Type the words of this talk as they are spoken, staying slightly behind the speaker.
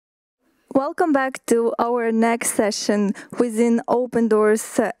Welcome back to our next session within Open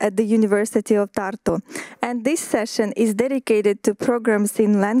Doors at the University of Tartu. And this session is dedicated to programs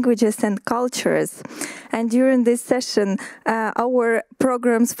in languages and cultures. And during this session, our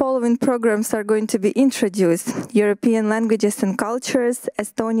following programs are going to be introduced: European Languages and Cultures,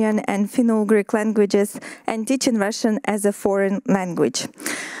 Estonian and Finno-Ugric Languages, and Teaching Russian as a Foreign Language.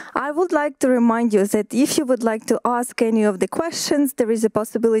 I would like to remind you that if you would like to ask any of the questions, there is a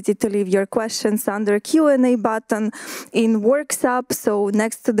possibility to leave your questions under Q&A button in Workshop. So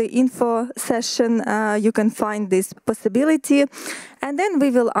next to the info session, you can find this possibility, and then we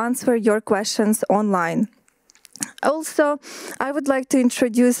will answer your questions online. Also, I would like to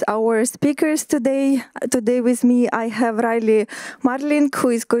introduce our speakers today. Today with me, I have Raili Marling, who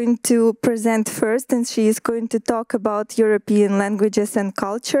is going to present first, and she is going to talk about European languages and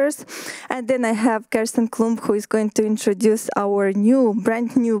cultures. And then I have Kirsten Klump, who is going to introduce our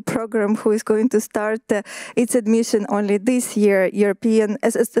brand new program, who is going to start its admission only this year,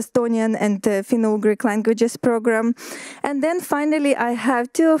 Estonian and Finno-Ugric Languages program. And then finally, I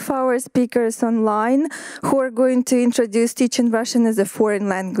have two of our speakers online who are going to introduce Teaching Russian as a Foreign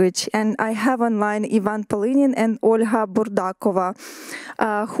Language. And I have online Ivan Polinin and Olga Burdakova,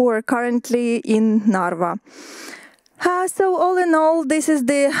 who are currently in Narva. So all in all, this is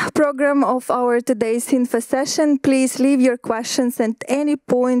the program of our today's info session. Please leave your questions at any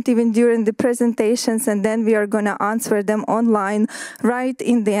point, even during the presentations, and then we are going to answer them online right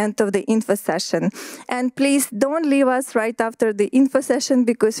in the end of the info session. And please don't leave us right after the info session,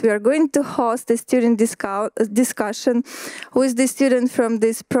 because we are going to host a student discussion with the students from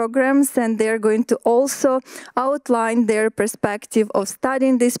these programs, and they're going to also outline their perspective of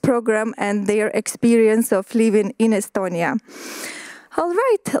studying this program and their experience of living in Estonia. All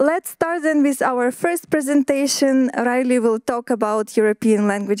right, let's start then with our first presentation. Raili will talk about European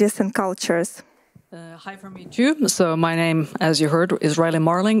languages and cultures. Hi from me too. So my name, as you heard, is Raili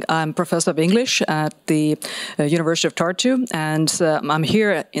Marling. I'm professor of English at the University of Tartu, and I'm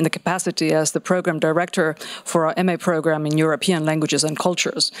here in the capacity as the program director for our MA program in European languages and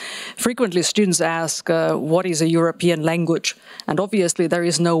cultures. Frequently, students ask, what is a European language? And obviously, there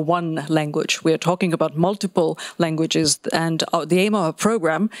is no one language. We are talking about multiple languages, and the aim of our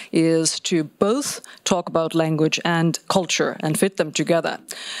program is to both talk about language and culture and fit them together.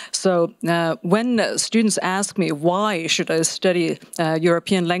 So when students ask me why should I study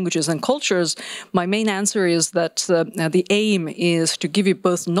European languages and cultures, my main answer is that the aim is to give you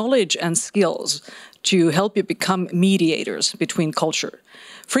both knowledge and skills to help you become mediators between culture.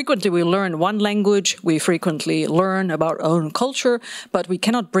 Frequently we learn one language, we frequently learn about our own culture, but we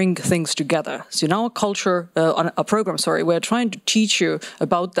cannot bring things together. So in our program, we're trying to teach you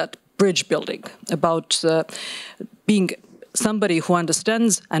about that bridge building, about being somebody who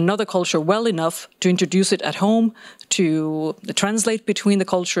understands another culture well enough to introduce it at home, to translate between the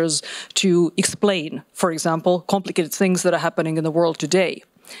cultures, to explain, for example, complicated things that are happening in the world today.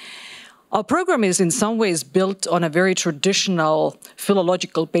 Our program is in some ways built on a very traditional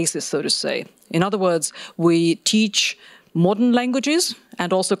philological basis, so to say. In other words, we teach modern languages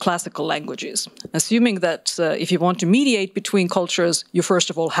and also classical languages, assuming that if you want to mediate between cultures, you first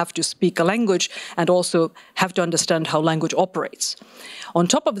of all have to speak a language and also have to understand how language operates. On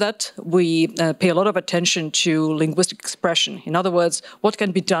top of that, we pay a lot of attention to linguistic expression. In other words, what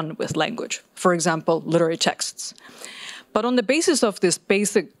can be done with language? For example, literary texts. But on the basis of this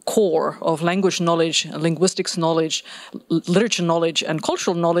basic core of language knowledge, linguistics knowledge, literature knowledge, and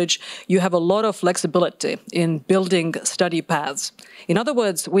cultural knowledge, you have a lot of flexibility in building study paths. In other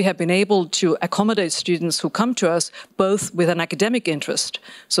words, we have been able to accommodate students who come to us both with an academic interest.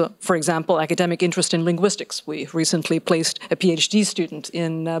 So, for example, academic interest in linguistics. We recently placed a PhD student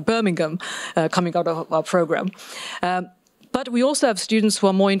in Birmingham coming out of our program. But we also have students who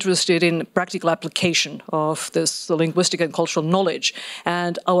are more interested in practical application of this linguistic and cultural knowledge.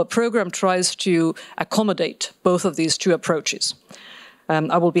 And our program tries to accommodate both of these two approaches.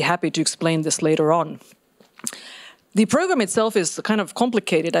 I will be happy to explain this later on. The program itself is kind of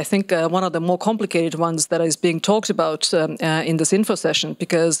complicated. I think one of the more complicated ones that is being talked about in this info session,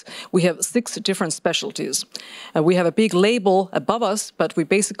 because we have 6 different specialties. We have a big label above us, but we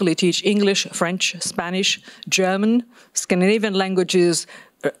basically teach English, French, Spanish, German, Scandinavian languages,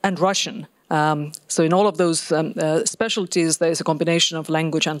 and Russian. So in all of those specialties, there is a combination of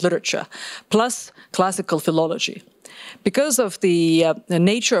language and literature, plus classical philology. Because of the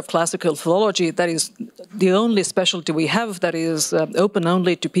nature of classical philology, that is the only specialty we have that is open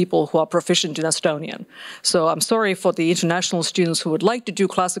only to people who are proficient in Estonian. So I'm sorry for the international students who would like to do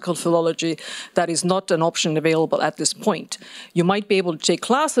classical philology. That is not an option available at this point. You might be able to take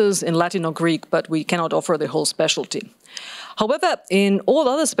classes in Latin or Greek, but we cannot offer the whole specialty. However, in all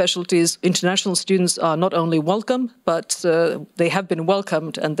other specialties, international students are not only welcome, but they have been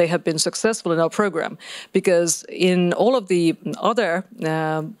welcomed and they have been successful in our program. Because in all of the other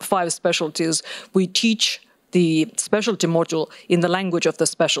 5 specialties, we teach the specialty module in the language of the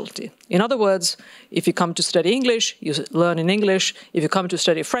specialty. In other words, if you come to study English, you learn in English. If you come to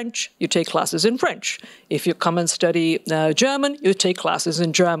study French, you take classes in French. If you come and study German, you take classes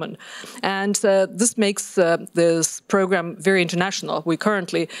in German. And this makes this program very international. We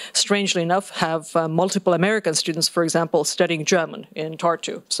currently, strangely enough, have multiple American students, for example, studying German in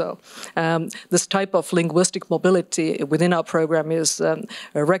Tartu. So this type of linguistic mobility within our program is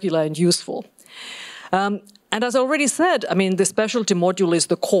regular and useful. And as I already said, I mean, the specialty module is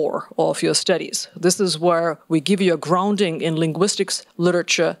the core of your studies. This is where we give you a grounding in linguistics,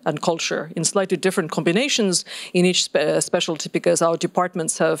 literature, and culture in slightly different combinations in each specialty, because our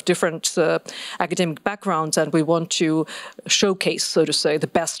departments have different academic backgrounds, and we want to showcase, so to say, the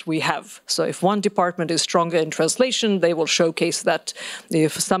best we have. So if one department is stronger in translation, they will showcase that.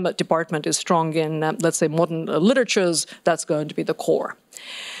 If some department is strong in, let's say, modern literatures, that's going to be the core.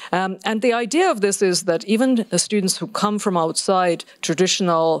 And the idea of this is that even students who come from outside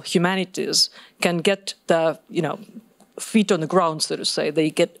traditional humanities can get the, feet on the ground, so to say. They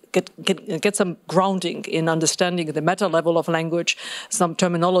get some grounding in understanding the meta level of language, some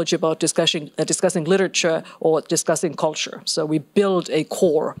terminology about discussing literature or discussing culture. So we build a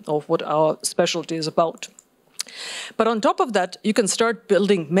core of what our specialty is about. But on top of that, you can start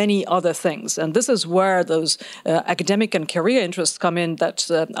building many other things. And this is where those academic and career interests come in that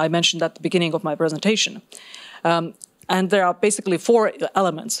I mentioned at the beginning of my presentation. And there are basically 4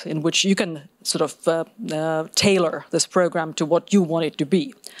 elements in which you can sort of tailor this program to what you want it to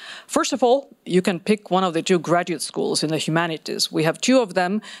be. First of all, you can pick one of the 2 graduate schools in the humanities. We have 2 of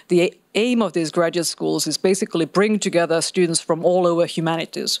them. The aim of these graduate schools is basically bring together students from all over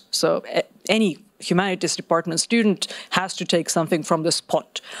humanities. So any humanities department student has to take something from this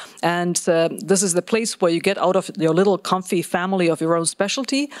pot. And this is the place where you get out of your little comfy family of your own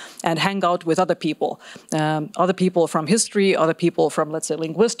specialty and hang out with other people from history, other people from, let's say,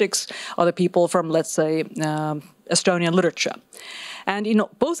 linguistics, other people from, let's say, Estonian literature. And in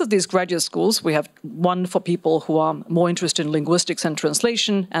both of these graduate schools, we have one for people who are more interested in linguistics and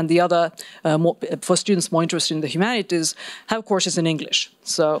translation, and the other for students more interested in the humanities, have courses in English.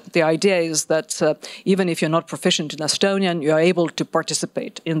 So the idea is that even if you're not proficient in Estonian, you are able to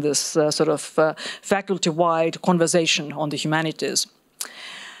participate in this sort of faculty-wide conversation on the humanities.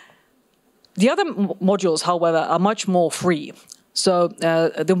 The other modules, however, are much more free. So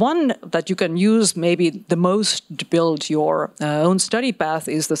the one that you can use maybe the most to build your own study path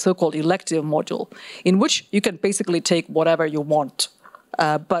is the so-called elective module, in which you can basically take whatever you want.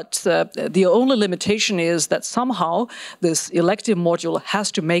 But the only limitation is that somehow this elective module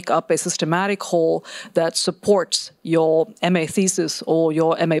has to make up a systematic whole that supports your MA thesis or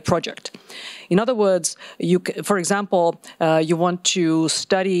your MA project. In other words, for example, you want to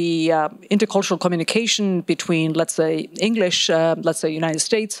study intercultural communication between, let's say, English, let's say United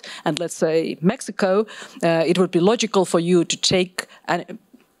States, and let's say Mexico. It would be logical for you to take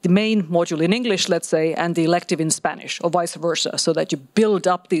the main module in English, let's say, and the elective in Spanish, or vice versa, so that you build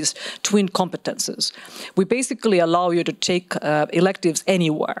up these twin competences. We basically allow you to take electives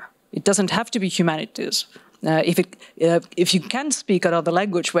anywhere. It doesn't have to be humanities. If you can speak another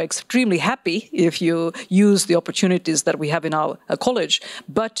language, we're extremely happy if you use the opportunities that we have in our college,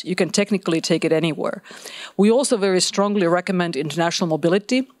 but you can technically take it anywhere. We also very strongly recommend international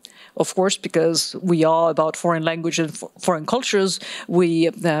mobility. Of course, because we are about foreign language and foreign cultures, we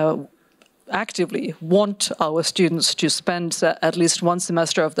actively want our students to spend at least one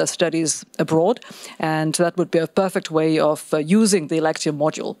semester of their studies abroad. And that would be a perfect way of using the elective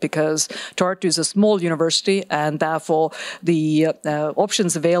module, because Tartu is a small university, and therefore the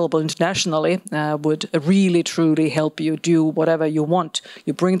options available internationally would really, truly help you do whatever you want.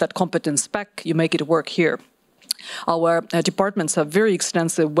 You bring that competence back, you make it work here. Our departments have very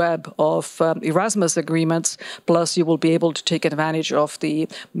extensive web of Erasmus agreements, plus you will be able to take advantage of the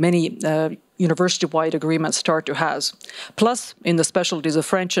many university-wide agreements Tartu has. Plus, in the specialties of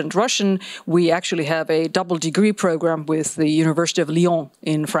French and Russian, we actually have a double degree program with the University of Lyon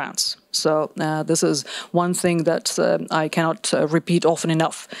in France. So this is one thing that I cannot repeat often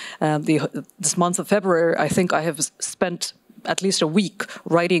enough. This month of February, I think I have spent at least a week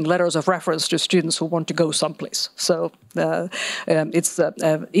writing letters of reference to students who want to go someplace. So it's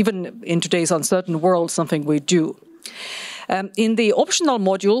even in today's uncertain world something we do. In the optional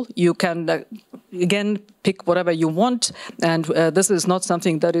module, you can, again, pick whatever you want, and this is not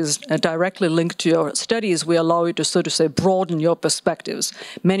something that is directly linked to your studies. We allow you to, so to say, broaden your perspectives.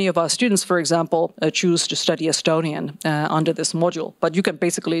 Many of our students, for example, choose to study Estonian under this module, but you can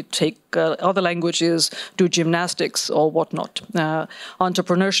basically take other languages, do gymnastics or whatnot.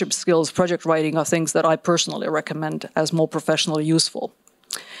 Entrepreneurship skills, project writing are things that I personally recommend as more professionally useful.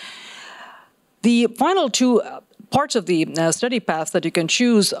 The final two parts of the study path that you can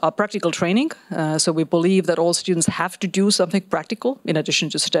choose are practical training. So we believe that all students have to do something practical in addition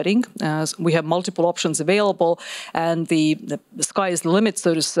to studying. We have multiple options available, and the sky is the limit,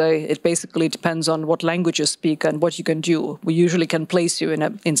 so to say. It basically depends on what language you speak and what you can do. We usually can place you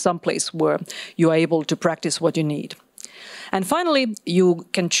in some place where you are able to practice what you need. And finally, you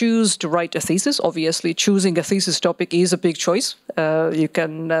can choose to write a thesis. Obviously, choosing a thesis topic is a big choice. You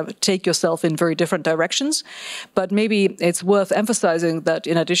can take yourself in very different directions. But maybe it's worth emphasizing that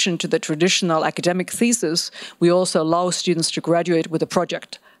in addition to the traditional academic thesis, we also allow students to graduate with a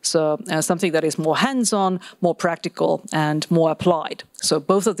project. So something that is more hands-on, more practical, and more applied. So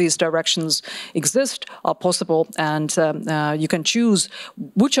both of these directions exist, are possible, and you can choose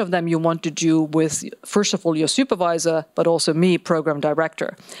which of them you want to do with, first of all, your supervisor, but also me, program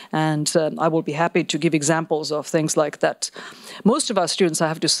director. And I will be happy to give examples of things like that. Most of our students, I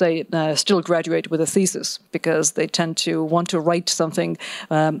have to say, still graduate with a thesis because they tend to want to write something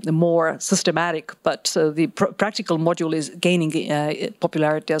more systematic, but the practical module is gaining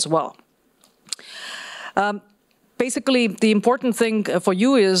popularity as well. Basically, the important thing for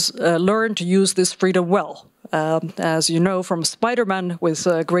you is learn to use this freedom well. As you know from Spider-Man, with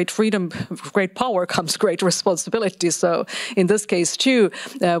great freedom, great power comes great responsibility. So in this case too,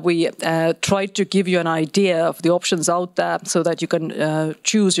 we try to give you an idea of the options out there so that you can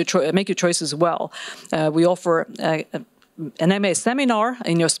choose make your choices well. We offer an MA seminar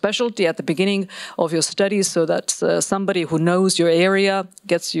in your specialty at the beginning of your studies so that somebody who knows your area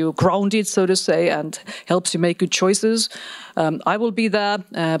gets you grounded, so to say, and helps you make good choices. I will be there,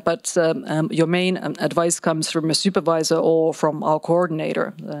 but your main advice comes from a supervisor or from our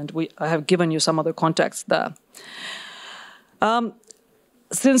coordinator, and I have given you some other contacts there.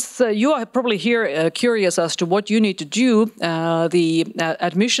 Since you are probably here curious as to what you need to do, the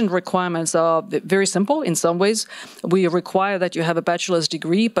admission requirements are very simple in some ways. We require that you have a bachelor's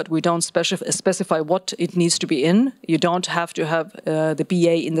degree, but we don't specify what it needs to be in. You don't have to have the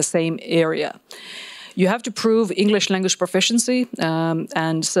BA in the same area. You have to prove English language proficiency,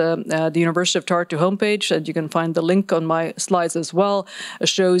 and the University of Tartu homepage, and you can find the link on my slides as well,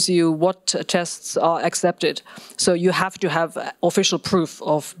 shows you what tests are accepted. So you have to have official proof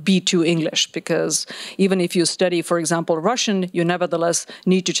of B2 English, because even if you study, for example, Russian, you nevertheless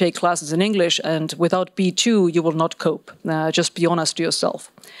need to take classes in English, and without B2, you will not cope. Just be honest to yourself.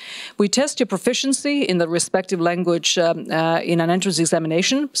 We test your proficiency in the respective language in an entrance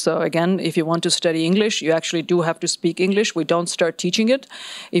examination. So again, if you want to study English, you actually do have to speak English. We don't start teaching it.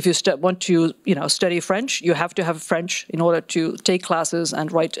 If you want to, study French, you have to have French in order to take classes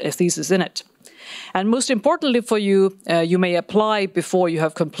and write a thesis in it. And most importantly for you, you may apply before you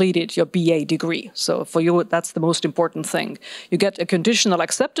have completed your BA degree. So for you, that's the most important thing. You get a conditional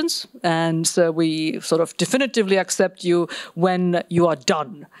acceptance, and we sort of definitively accept you when you are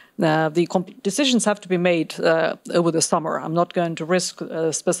done. The decisions have to be made over the summer. I'm not going to risk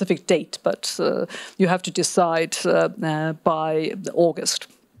a specific date, but you have to decide by August.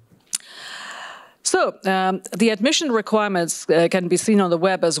 So the admission requirements can be seen on the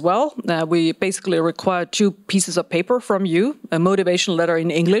web as well. We basically require 2 pieces of paper from you, a motivation letter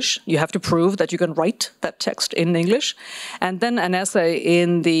in English. You have to prove that you can write that text in English, and then an essay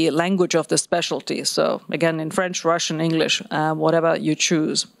in the language of the specialty. So again, in French, Russian, English, whatever you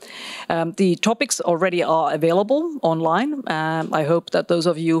choose. The topics already are available online. I hope that those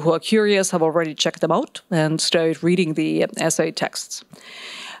of you who are curious have already checked them out and started reading the essay texts.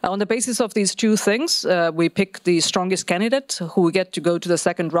 On the basis of these 2 things, we pick the strongest candidate who get to go to the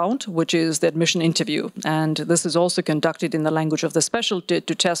second round, which is the admission interview. And this is also conducted in the language of the specialty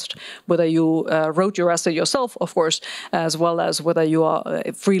to test whether you wrote your essay yourself, of course, as well as whether you are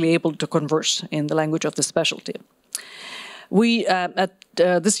freely able to converse in the language of the specialty. We,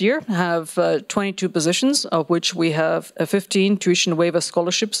 this year, have 22 positions, of which we have 15 tuition waiver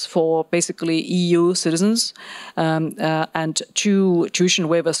scholarships for basically EU citizens, and 2 tuition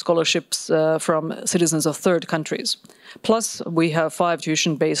waiver scholarships from citizens of third countries. Plus, we have 5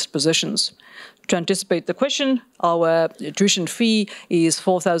 tuition-based positions. To anticipate the question, our tuition fee is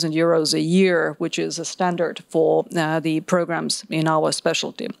 4,000 euros a year, which is a standard for the programs in our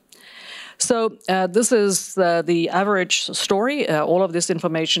specialty. So this is the average story. All of this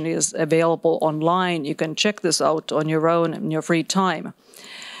information is available online. You can check this out on your own in your free time.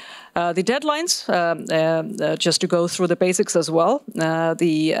 The deadlines, just to go through the basics as well,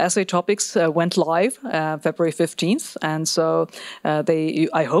 the essay topics went live February 15th, and so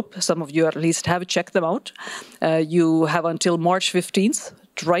I hope some of you at least have checked them out. You have until March 15th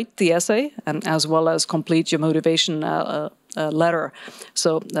to write the essay, and as well as complete your motivation letter.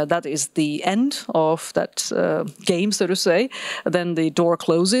 So that is the end of that game, so to say. Then the door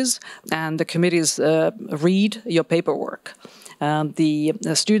closes, and the committees read your paperwork. The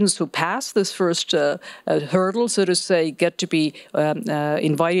students who pass this first hurdle, so to say, get to be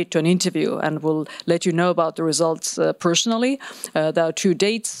invited to an interview, and will let you know about the results personally. There are 2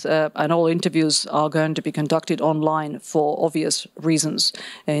 dates, and all interviews are going to be conducted online for obvious reasons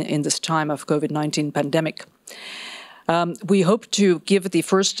in this time of COVID-19 pandemic. We hope to give the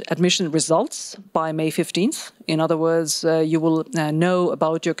first admission results by May 15th. In other words, you will know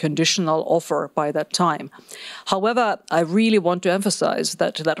about your conditional offer by that time. However, I really want to emphasize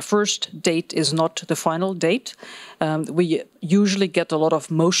that that first date is not the final date. We usually get a lot of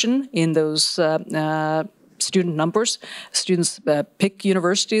motion in those student numbers. Students pick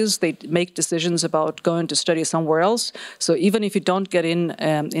universities, they make decisions about going to study somewhere else. So even if you don't get in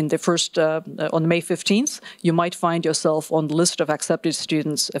the first, on May 15th, you might find yourself on the list of accepted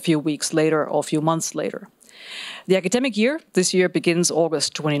students a few weeks later or a few months later. The academic year this year begins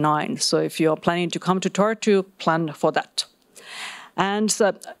August 29. So if you're planning to come to Tartu, plan for that. And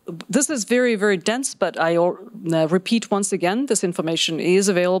this is very, very dense, but I repeat once again, this information is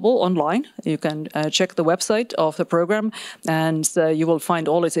available online. You can check the website of the program, and you will find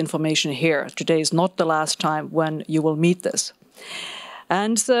all its information here. Today is not the last time when you will meet this.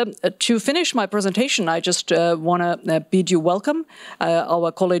 And to finish my presentation, I just want to bid you welcome.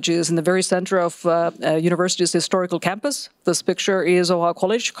 Our college is in the very center of university's historical campus. This picture is of our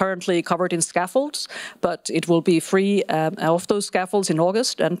college, currently covered in scaffolds, but it will be free of those scaffolds in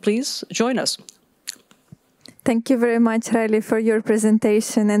August, and please join us. Thank you very much, Riley, for your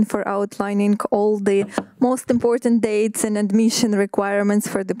presentation and for outlining all the most important dates and admission requirements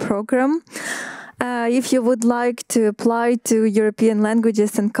for the program. If you would like to apply to European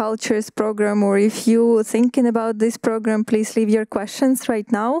Languages and Cultures program, or if you're thinking about this program, please leave your questions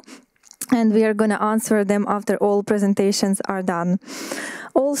right now, and we are going to answer them after all presentations are done.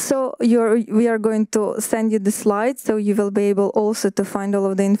 Also, we are going to send you the slides, so you will be able also to find all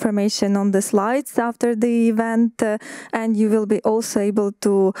of the information on the slides after the event, and you will be also able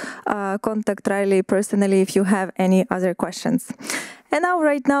to contact Riley personally if you have any other questions. And now,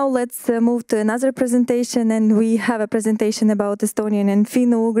 right now, let's move to another presentation, and we have a presentation about Estonian and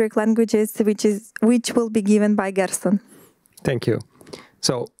Finno-Ugric languages, which will be given by Gerson. Thank you.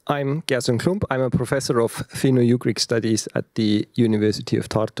 So I'm Gerson Klump. I'm a professor of Finno-Ugric studies at the University of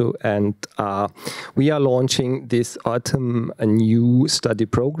Tartu, and we are launching this autumn a new study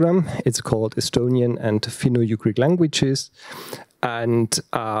program. It's called Estonian and Finno-Ugric Languages, and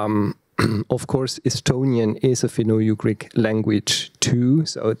of course, Estonian is a Finno-Ugric language too,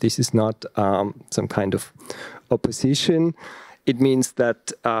 so this is not some kind of opposition. It means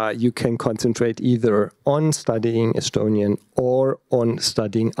that you can concentrate either on studying Estonian or on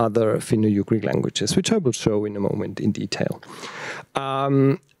studying other Finno-Ugric languages, which I will show in a moment in detail.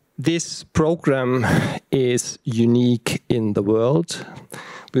 This program is unique in the world.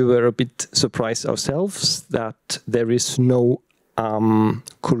 We were a bit surprised ourselves that there is no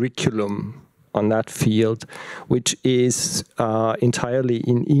curriculum on that field, which is entirely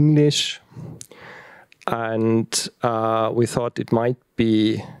in English. And we thought it might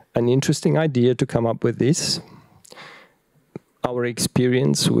be an interesting idea to come up with this. Our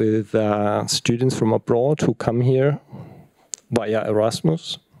experience with students from abroad who come here via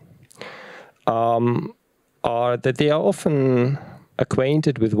Erasmus are that they are often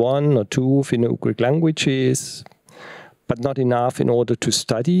acquainted with 1 or 2 Finno-Ugric languages, but not enough in order to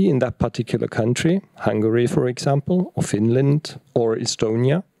study in that particular country, Hungary, for example, or Finland, or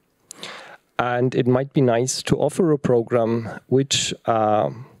Estonia. And it might be nice to offer a program which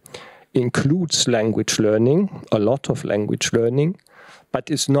includes language learning, a lot of language learning, but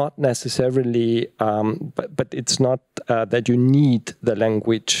it's not necessarily, but it's not that you need the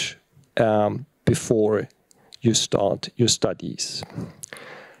language before you start your studies.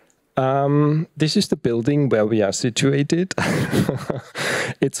 This is the building where we are situated.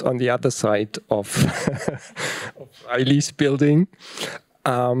 It's on the other side of Riley's building.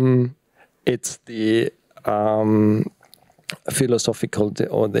 it's the philosophical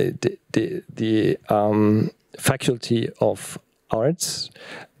or the Faculty of Arts,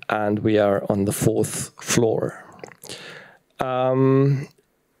 and we are on the 4th floor.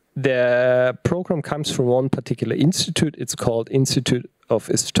 The program comes from one particular institute. It's called Institute of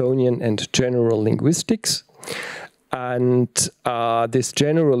Estonian and General Linguistics. And this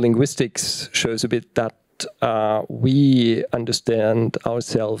general linguistics shows a bit that we understand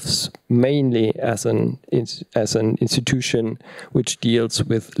ourselves mainly as an institution which deals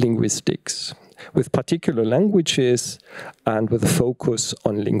with linguistics, with particular languages and with a focus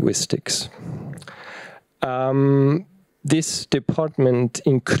on linguistics. This department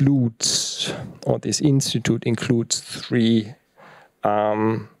includes, or this institute includes 3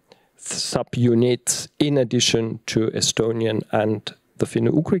 subunits in addition to Estonian and the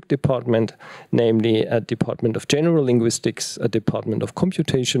Finno-Ugric department, namely a department of general linguistics, a department of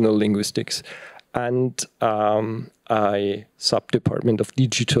computational linguistics, and a sub-department of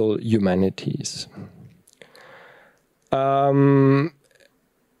digital humanities.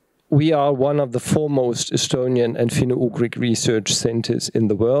 We are one of the foremost Estonian and Finno-Ugric research centers in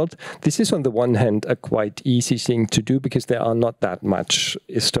the world. This is on the one hand a quite easy thing to do because there are not that much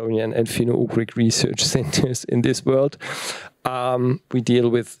Estonian and Finno-Ugric research centers in this world. We deal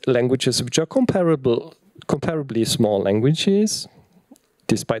with languages which are comparably small languages,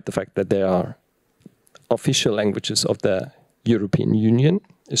 despite the fact that they are official languages of the European Union,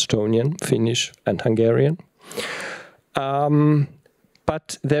 Estonian, Finnish, and Hungarian.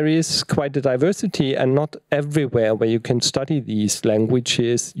 But there is quite a diversity, and not everywhere where you can study these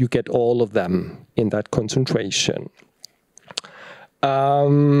languages, you get all of them in that concentration.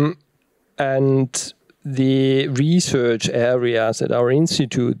 And the research areas at our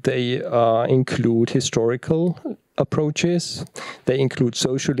institute, they include historical approaches, they include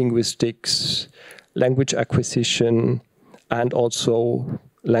social linguistics, language acquisition, and also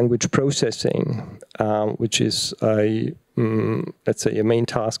language processing, which is let's say a main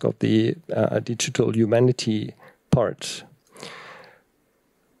task of the digital humanity part.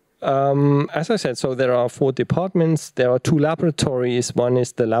 As I said, so there are 4 departments. There are 2 laboratories. One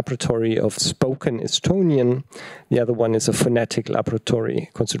is the laboratory of spoken Estonian. The other one is a phonetic laboratory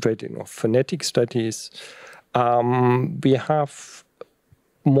concentrating on phonetic studies. We have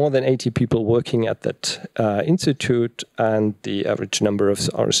more than 80 people working at that institute, and the average number of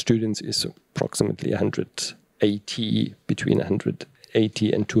our students is approximately 180, between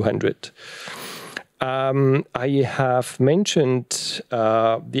 180 and 200. I have mentioned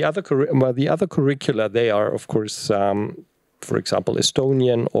the other curricula. They are, of course, for example,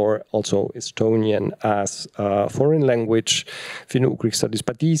 Estonian, or also Estonian as a foreign language, Finno-Ugric studies.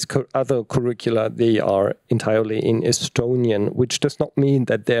 But these other curricula, they are entirely in Estonian, which does not mean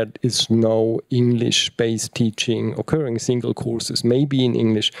that there is no English-based teaching occurring. Single courses may be in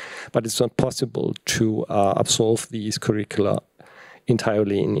English, but it's not possible to absolve these curricula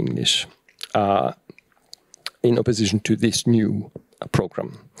entirely in English, in opposition to this new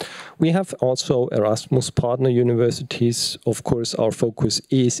program. We have also Erasmus partner universities. Of course, our focus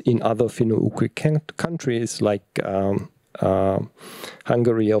is in other Finno-Ugric countries like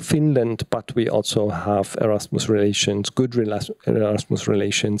Hungary or Finland, but we also have Erasmus relations, good Erasmus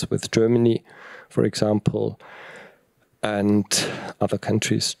relations with Germany, for example, and other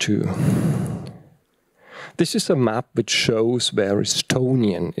countries too. This is a map which shows where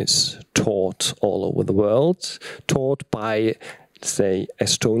Estonian is taught all over the world, taught by, say,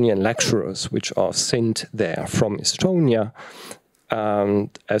 Estonian lecturers, which are sent there from Estonia. And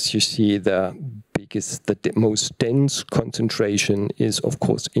as you see, the most dense concentration is, of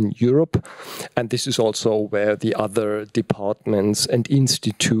course, in Europe. And this is also where the other departments and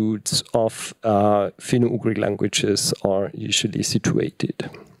institutes of Finno-Ugric languages are usually situated.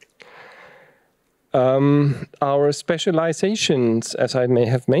 Our specializations, as I may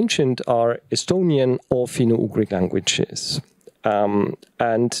have mentioned, are Estonian or Finno-Ugric languages.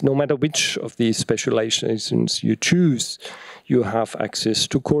 And no matter which of these specializations you choose, you have access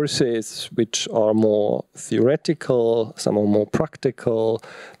to courses which are more theoretical, some are more practical.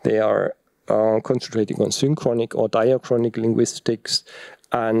 They are concentrating on synchronic or diachronic linguistics.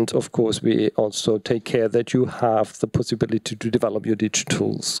 And of course, we also take care that you have the possibility to develop your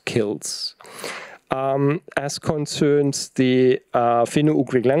digital skills. As concerns the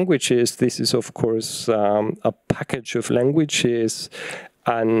Finno-Ugric languages, this is, of course, a package of languages,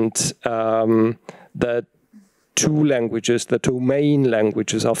 and the two languages, the two main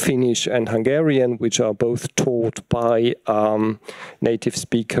languages are Finnish and Hungarian, which are both taught by native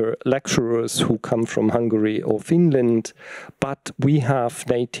speaker lecturers who come from Hungary or Finland. But we have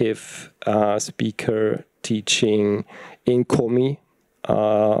native speaker teaching in Komi,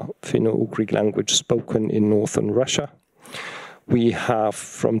 Finno-Ugric language spoken in northern Russia. We have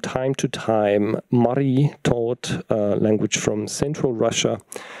from time to time Mari taught language from central Russia.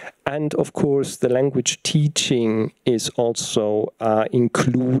 And of course, the language teaching is also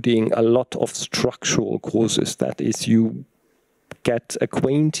including a lot of structural courses. That is, you get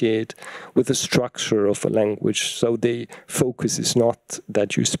acquainted with the structure of a language. So the focus is not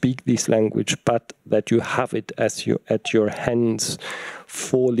that you speak this language, but that you have it as at your hands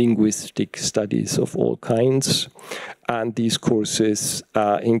for linguistic studies of all kinds. And these courses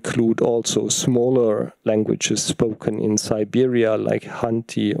include also smaller languages spoken in Siberia, like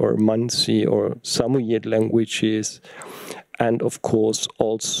Khanty or Mansi or Samoyed languages. And of course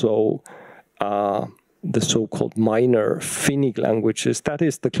also the so-called minor Finnic languages. That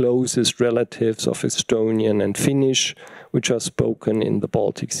is the closest relatives of Estonian and Finnish, which are spoken in the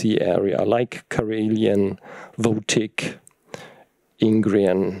Baltic Sea area, like Karelian, Votic,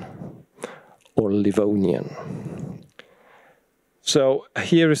 Ingrian, or Livonian. So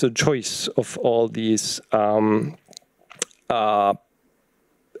here is a choice of all these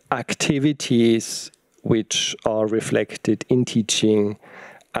activities which are reflected in teaching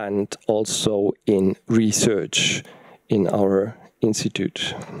and also in research in our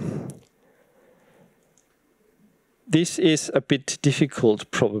institute. This is a bit difficult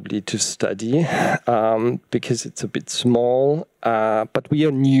probably to study because it's a bit small, but we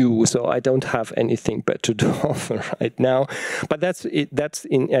are new, so I don't have anything better to offer right now. But that's it. That's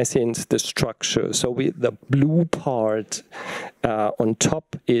in essence the structure. So the blue part on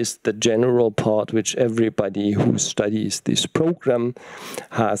top is the general part, which everybody who studies this program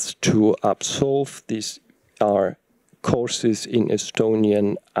has to absolve. These are courses in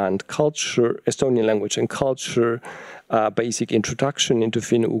Estonian and culture, Estonian language and culture, basic introduction into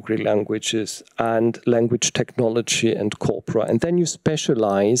Finno-Ugric languages, and language technology and corpora. And then you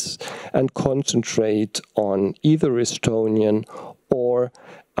specialize and concentrate on either Estonian or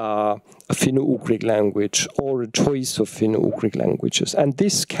a Finno-Ugric language or a choice of Finno-Ugric languages. And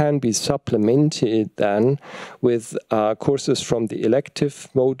this can be supplemented then with courses from the electives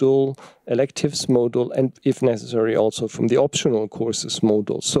module, and if necessary also from the optional courses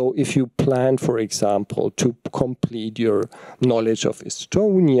module. So if you plan, for example, to complete your knowledge of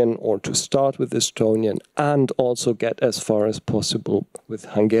Estonian or to start with Estonian and also get as far as possible with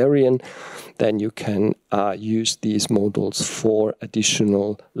Hungarian, then you can use these modules for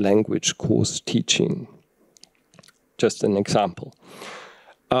additional language course teaching. Just an example.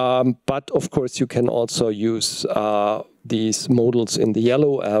 But of course you can also use these modules in the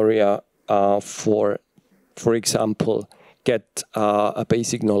yellow area for example, get a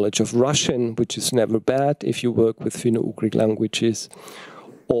basic knowledge of Russian, which is never bad if you work with Finno-Ugric languages,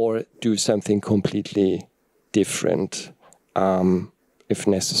 or do something completely different if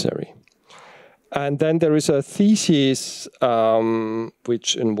necessary. And then there is a thesis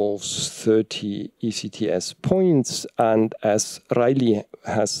which involves 30 ECTS points. And as Riley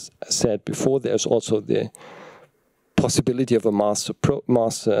has said before, there's also the possibility of a master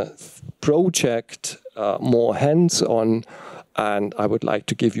project, more hands-on. And I would like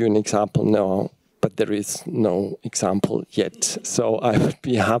to give you an example now, but there is no example yet. So I would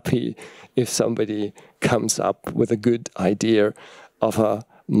be happy if somebody comes up with a good idea of a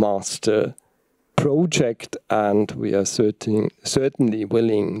master project, and we are certainly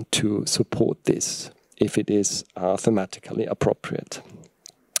willing to support this if it is thematically appropriate.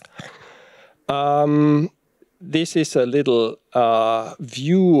 This is a little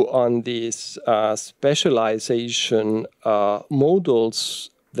view on these specialization modules.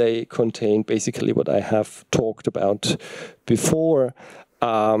 They contain basically what I have talked about before.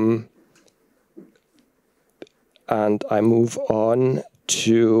 And I move on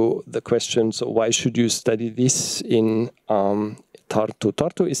to the question, so why should you study this in Tartu?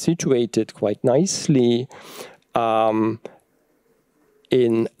 Tartu is situated quite nicely in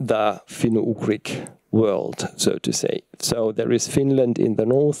the Finno-Ugric world, so to say. So there is Finland in the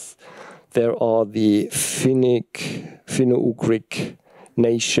north, there are the Finno-Ugric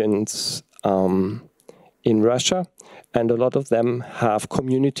nations in Russia, and a lot of them have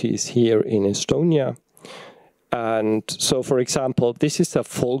communities here in Estonia. And so, for example, this is a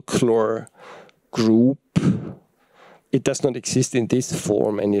folklore group. It does not exist in this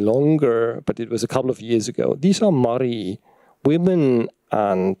form any longer, but it was a couple of years ago. These are Mari, women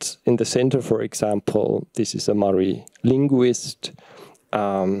And in the center, for example, this is a Mari linguist,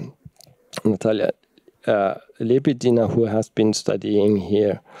 Natalia Lebedina, who has been studying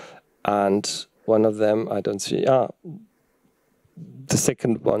here. And one of them, I don't see, the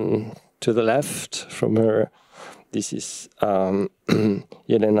second one to the left from her, this is Jelena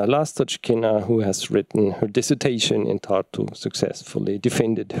Lastochkina, who has written her dissertation in Tartu successfully,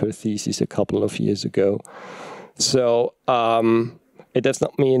 defended her thesis a couple of years ago. So it does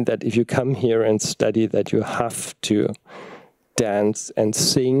not mean that if you come here and study that you have to dance and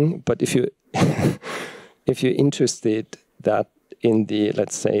sing, but if you if you're interested that in the,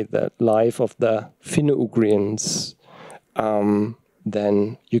 let's say, the life of the Finno-Ugrians,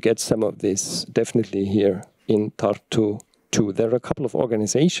 then you get some of this definitely here in Tartu too. There are a couple of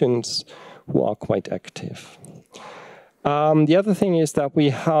organizations who are quite active. The other thing is that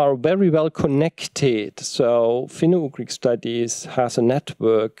we are very well connected. So Finno-Ugric Studies has a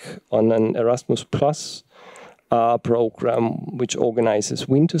network on an Erasmus Plus program which organizes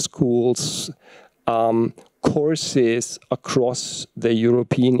winter schools, courses across the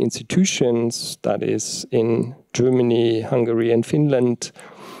European institutions, that is in Germany, Hungary, and Finland.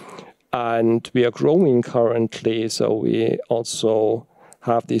 And we are growing currently, so we also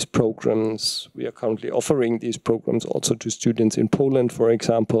have these programs. We are currently offering these programs also to students in Poland, for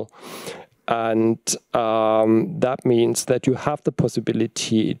example. And that means that you have the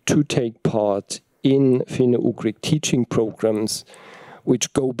possibility to take part in Finno-Ugric teaching programs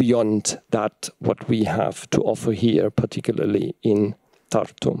which go beyond that what we have to offer here, particularly in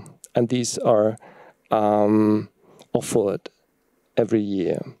Tartu. And these are offered every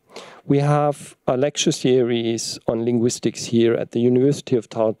year. We have a lecture series on linguistics here at the University of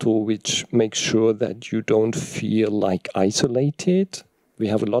Tartu, which makes sure that you don't feel like isolated. We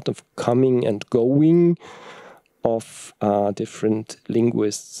have a lot of coming and going of different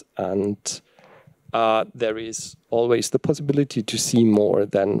linguists, and there is always the possibility to see more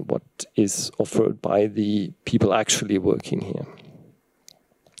than what is offered by the people actually working here.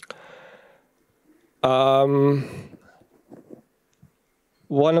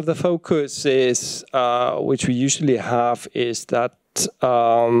 One of the focuses which we usually have is that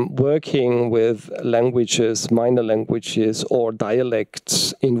working with languages, minor languages or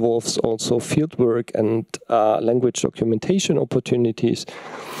dialects involves also fieldwork and language documentation opportunities.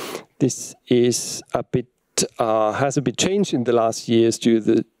 This is a bit has a bit changed in the last years due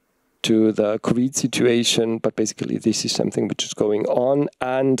to the COVID situation, but basically this is something which is going on,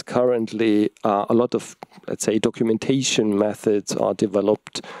 and currently a lot of, let's say, documentation methods are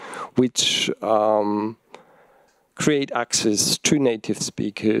developed which create access to native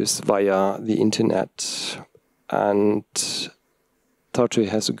speakers via the internet. And Tartu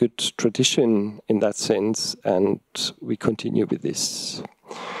has a good tradition in that sense, and we continue with this.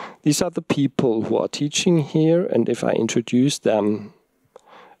 These are the people who are teaching here, and if I introduce them,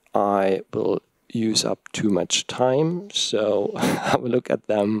 I will use up too much time, so have a look at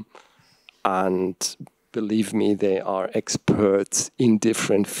them, and believe me, they are experts in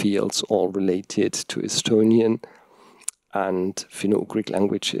different fields, all related to Estonian and Finno-Ugric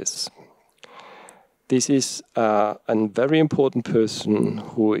languages. This is a very important person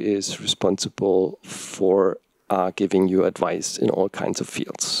who is responsible for giving you advice in all kinds of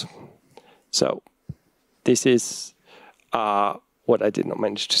fields. So this is what I did not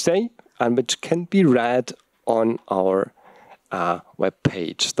manage to say, and which can be read on our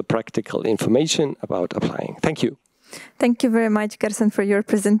webpage, the practical information about applying. Thank you. Thank you very much, Gerson, for your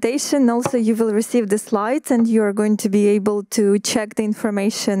presentation. Also, you will receive the slides and you are going to be able to check the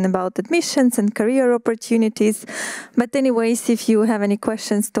information about admissions and career opportunities. But anyways, if you have any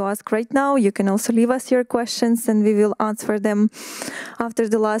questions to ask right now, you can also leave us your questions and we will answer them after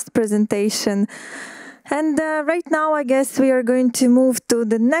the last presentation. And right now, I guess we are going to move to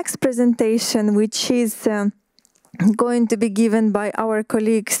the next presentation, which is going to be given by our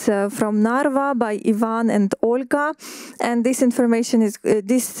colleagues from Narva, by Ivan and Olga. And this information is,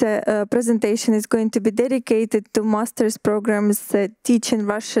 presentation is going to be dedicated to master's programs teaching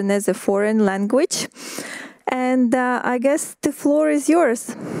Russian as a foreign language. And I guess the floor is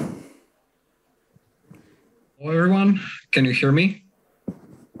yours. Hello, everyone. Can you hear me?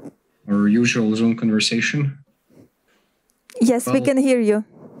 Our usual Zoom conversation? Yes, we can hear you.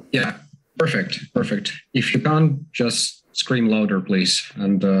 Yeah, perfect, perfect. If you can't, just scream louder, please,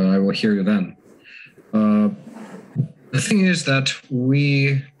 and I will hear you then. The thing is that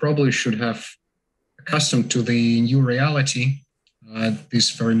we probably should have accustomed to the new reality at this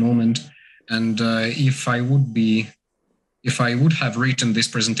very moment. And if I would have written this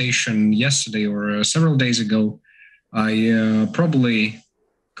presentation yesterday or several days ago, I probably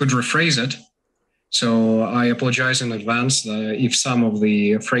could rephrase it. So I apologize in advance if some of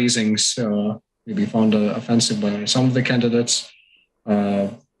the phrasings maybe found offensive by some of the candidates,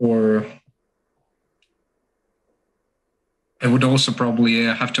 or I would also probably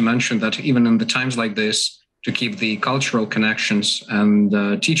have to mention that even in the times like this, to keep the cultural connections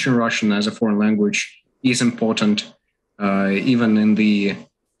and teaching Russian as a foreign language is important, even in the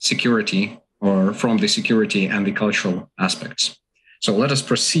security or from the security and the cultural aspects. So let us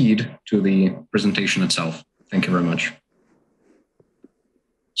proceed to the presentation itself. Thank you very much.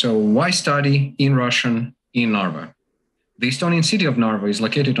 So why study in Russian in Narva? The Estonian city of Narva is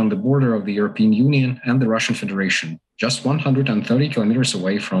located on the border of the European Union and the Russian Federation, just 130 kilometers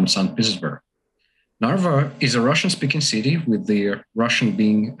away from St. Petersburg. Narva is a Russian-speaking city, with the Russian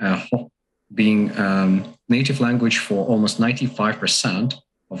being native language for almost 95%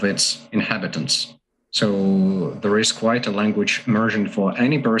 of its inhabitants. So there is quite a language immersion for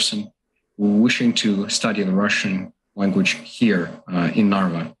any person wishing to study the Russian language here in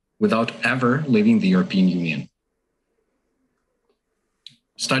Narva without ever leaving the European Union.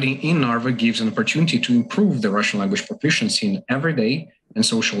 Studying in Narva gives an opportunity to improve the Russian language proficiency in everyday and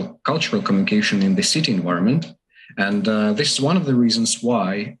social cultural communication in the city environment. And this is one of the reasons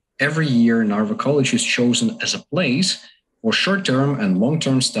why every year Narva College is chosen as a place for short-term and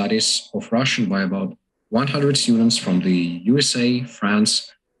long-term studies of Russian by about 100 students from the USA,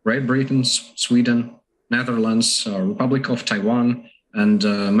 France, Great Britain, Sweden, Netherlands, Republic of Taiwan, and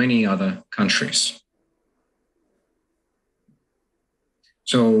many other countries.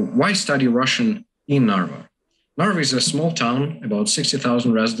 So why study Russian in Narva? Narva is a small town, about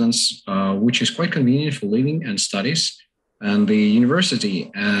 60,000 residents, which is quite convenient for living and studies. And the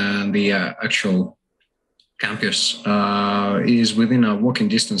university and the actual campus is within a walking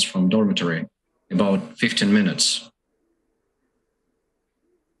distance from dormitory, about 15 minutes.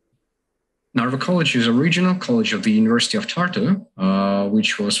 Narva College is a regional college of the University of Tartu,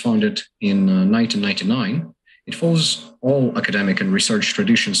 which was founded in 1999. It follows all academic and research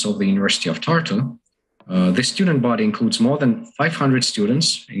traditions of the University of Tartu. The student body includes more than 500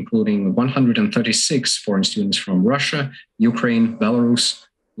 students, including 136 foreign students from Russia, Ukraine, Belarus,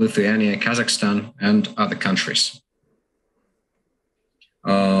 Lithuania, Kazakhstan, and other countries.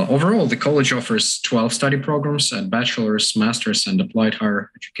 Overall, the college offers 12 study programs at bachelor's, master's, and applied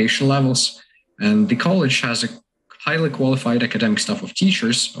higher education levels. And the college has a highly qualified academic staff of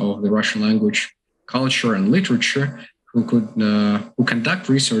teachers of the Russian language, culture, and literature who conduct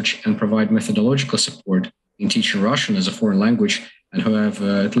research and provide methodological support in teaching Russian as a foreign language, and who have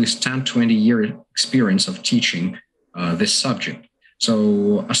at least 10-20-year experience of teaching this subject.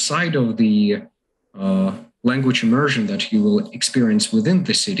 So aside of the language immersion that you will experience within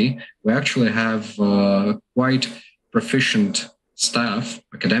the city, we actually have quite proficient staff,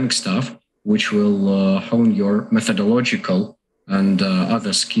 academic staff, which will hone your methodological and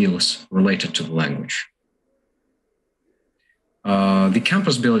other skills related to the language. The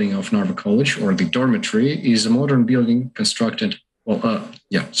campus building of Narva College, or the dormitory, is a modern building constructed,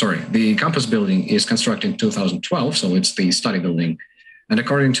 the campus building is constructed in 2012, so it's the study building. And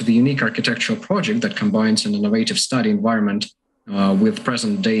according to the unique architectural project that combines an innovative study environment with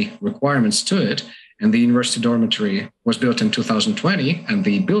present-day requirements to it, and the university dormitory was built in 2020, and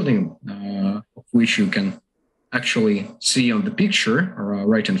the building of which you can actually see on the picture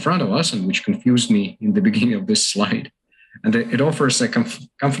right in front of us, and which confused me in the beginning of this slide. And it offers a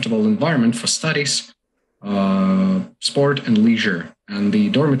comfortable environment for studies, sport, and leisure. And the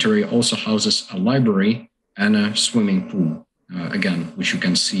dormitory also houses a library and a swimming pool, again, which you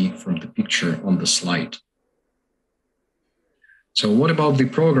can see from the picture on the slide. So what about the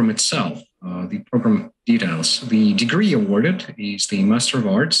program itself? The program details. The degree awarded is the Master of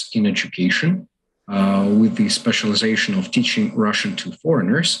Arts in Education with the specialization of teaching Russian to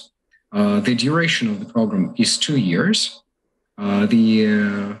foreigners. The duration of the program is 2 years.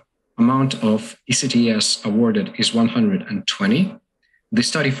 The amount of ECTS awarded is 120. The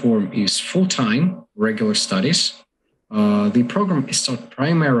study form is full-time, regular studies. The program is taught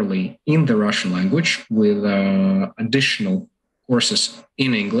primarily in the Russian language with additional courses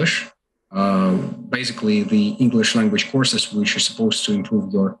in English. Basically, the English language courses which are supposed to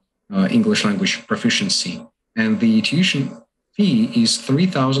improve your English language proficiency. And the tuition fee is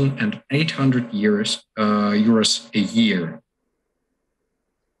 3,800 euros a year.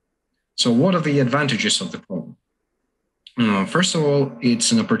 So what are the advantages of the program? First of all,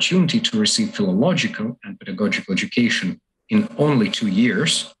 it's an opportunity to receive philological and pedagogical education in only 2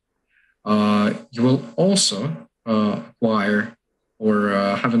 years. You will also acquire or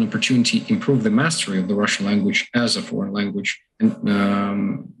have an opportunity to improve the mastery of the Russian language as a foreign language, and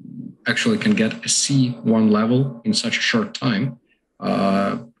actually can get a C1 level in such a short time,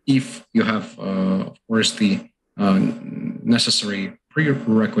 if you have, of course, the necessary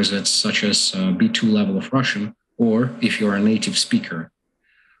prerequisites such as B2 level of Russian, or if you're a native speaker.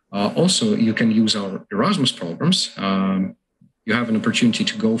 Also, you can use our Erasmus programs. You have an opportunity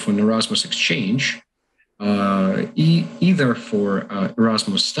to go for an Erasmus exchange, either for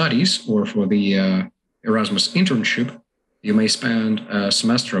Erasmus studies or for the Erasmus internship. You may spend a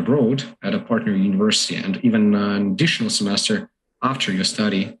semester abroad at a partner university, and even an additional semester after your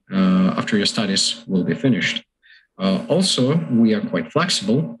studies will be finished. Also, we are quite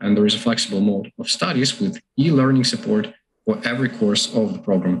flexible, and there is a flexible mode of studies with e-learning support for every course of the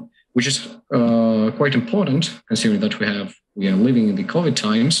program, which is quite important considering that we are living in the COVID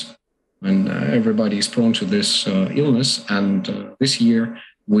times, and everybody is prone to this illness. And this year,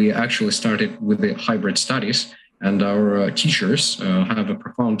 we actually started with the hybrid studies, and our teachers have a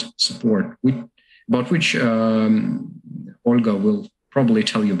profound support, about which Olga will probably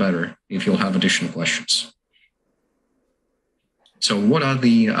tell you better if you'll have additional questions. So what are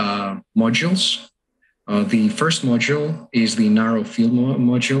the modules? The first module is the narrow field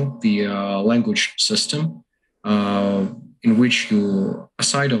module, the language system, in which you,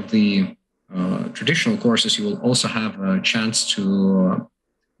 aside of the traditional courses, you will also have a chance to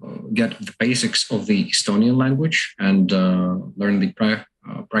get the basics of the Estonian language and learn the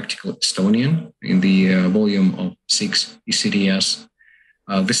practical Estonian in the volume of 6 ECTS.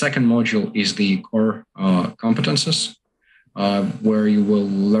 The second module is the core competences, where you will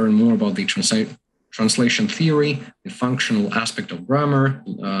learn more about the translation theory, the functional aspect of grammar,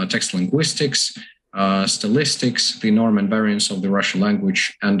 text linguistics, stylistics, the norm and variance of the Russian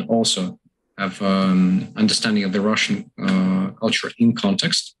language, and also have understanding of the Russian culture in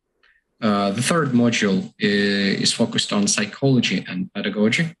context. The third module is focused on psychology and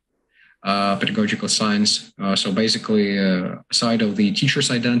pedagogy, pedagogical science. So basically, aside of the teacher's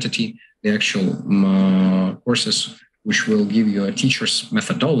identity, the actual courses which will give you a teacher's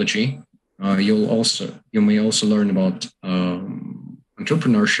methodology. You may also learn about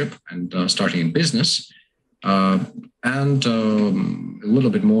entrepreneurship and starting a business, and a little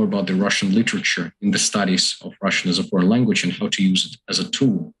bit more about the Russian literature in the studies of Russian as a foreign language and how to use it as a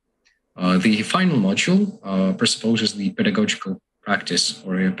tool. The final module presupposes the pedagogical practice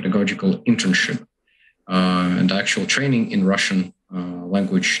or a pedagogical internship and actual training in Russian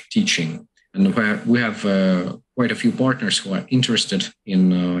language teaching. And we have quite a few partners who are interested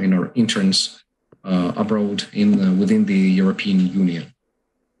in our interns abroad within the European Union.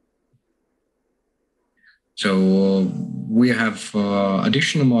 So we have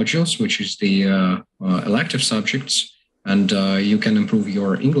additional modules, which is the elective subjects, and you can improve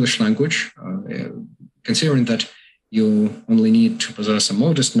your English language, considering that you only need to possess a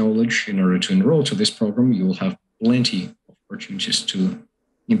modest knowledge in order to enroll to this program. You will have plenty of opportunities to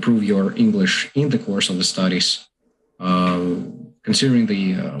improve your English in the course of the studies, considering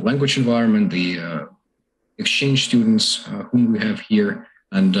the language environment, the exchange students whom we have here,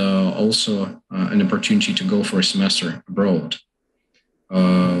 and also an opportunity to go for a semester abroad.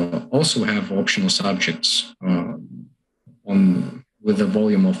 Also have optional subjects with a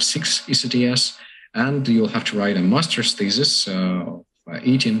volume of 6 ECTS, and you'll have to write a master's thesis of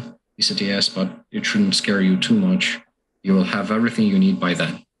 18 ECTS, but it shouldn't scare you too much. You will have everything you need by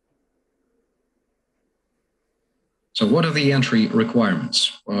then. So what are the entry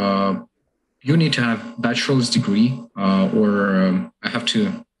requirements? You need to have bachelor's degree, or I have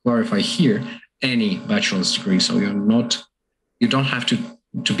to clarify here, any bachelor's degree. So you don't have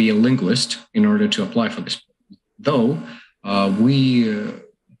to be a linguist in order to apply for this. Though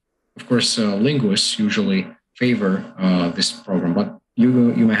of course, linguists usually favor this program, but you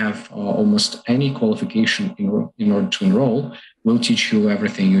may have almost any qualification in order to enroll. We'll teach you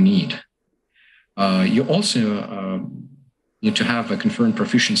everything you need. You also need to have a confirmed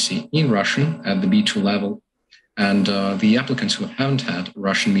proficiency in Russian at the B2 level, and the applicants who haven't had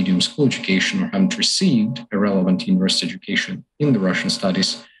Russian medium school education or haven't received a relevant university education in the Russian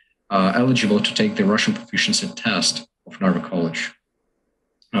studies are eligible to take the Russian proficiency test of Narva College.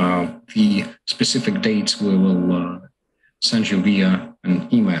 The specific dates we will send you via an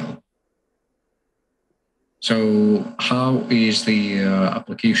email. So how is the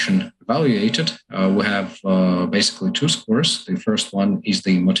application evaluated? We have basically 2 scores. The first one is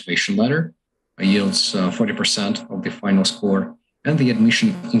the motivation letter, yields 40% of the final score, and the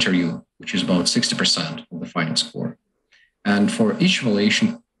admission interview, which is about 60% of the final score. And for each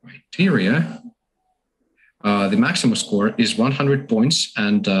evaluation criteria, The maximum score is 100 points,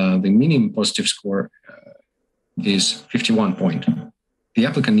 and the minimum positive score is 51 points. The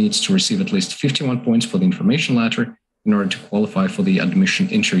applicant needs to receive at least 51 points for the information letter in order to qualify for the admission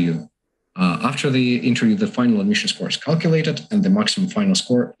interview. After the interview, the final admission score is calculated, and the maximum final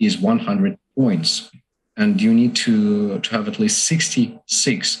score is 100 points. And you need to have at least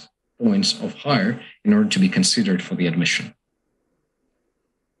 66 points of higher in order to be considered for the admission.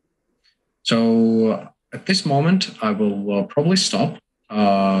 So at this moment, I will probably stop.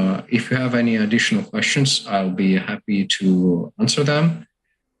 If you have any additional questions, I'll be happy to answer them.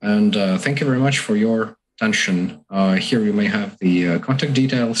 And thank you very much for your attention. Here you may have the contact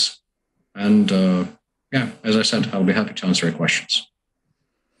details. And yeah, as I said, I'll be happy to answer your questions.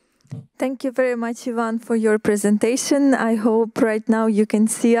 Thank you very much, Ivan, for your presentation. I hope right now you can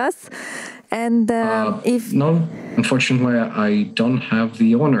see us. And no, unfortunately, I don't have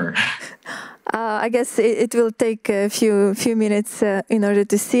the honor. I guess it will take a few minutes in order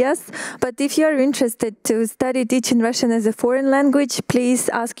to see us. But if you are interested to study teaching Russian as a foreign language, please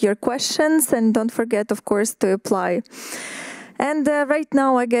ask your questions and don't forget, of course, to apply. And right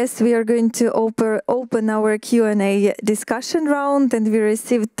now, I guess we are going to open our Q&A discussion round, and we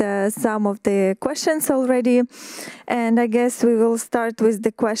received some of the questions already. And I guess we will start with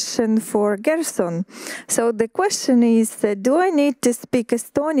the question for Gerson. So the question is, do I need to speak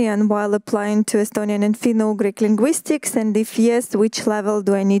Estonian while applying to Estonian and Finno-Ugric Linguistics? And if yes, which level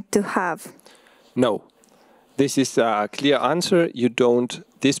do I need to have? No. This is a clear answer. You don't.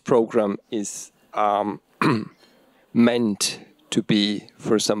 This program is meant to be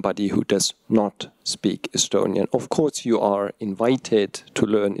for somebody who does not speak Estonian. Of course, you are invited to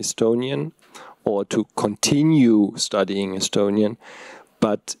learn Estonian or to continue studying Estonian,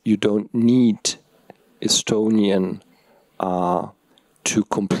 but you don't need Estonian to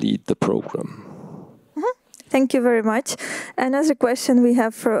complete the program. Thank you very much. Another question we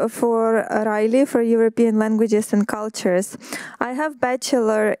have for Riley, for European Languages and Cultures. I have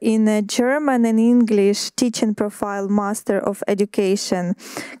Bachelor in German and English teaching profile Master of Education.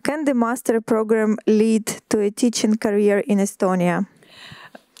 Can the master program lead to a teaching career in Estonia?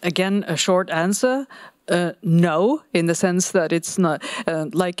 Again, a short answer. No, in the sense that it's not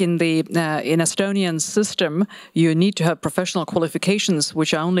like in the in Estonian system, you need to have professional qualifications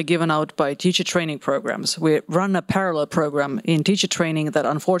which are only given out by teacher training programs. We run a parallel program in teacher training that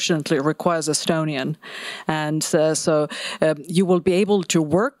unfortunately requires Estonian, and so you will be able to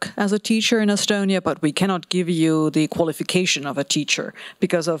work as a teacher in Estonia, but we cannot give you the qualification of a teacher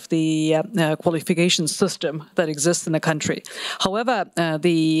because of the qualification system that exists in the country. However,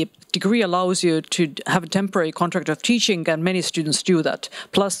 the degree allows you to have a temporary contract of teaching, and many students do that.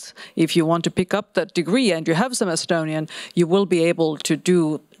 Plus, if you want to pick up that degree and you have some Estonian, you will be able to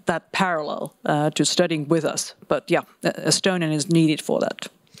do that parallel to studying with us. But yeah, Estonian is needed for that.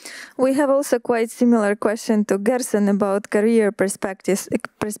 We have also quite similar question to Gerson about career perspectives,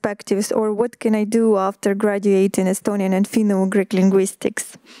 or what can I do after graduating Estonian and Finno-Ugric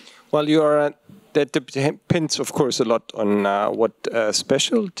linguistics? Well, that depends, of course, a lot on what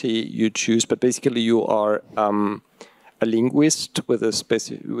specialty you choose. But basically, you are a linguist with a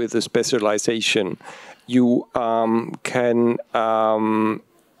specialization. You can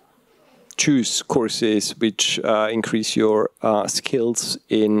choose courses which increase your skills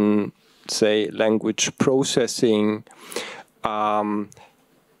in, say, language processing, and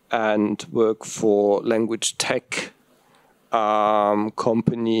work for language tech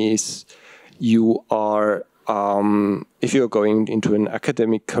companies. You are, if you're going into an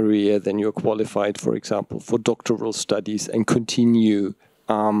academic career, then you're qualified, for example, for doctoral studies and continue,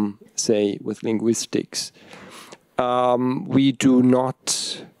 say, with linguistics. We do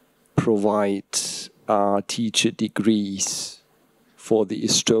not provide teacher degrees for the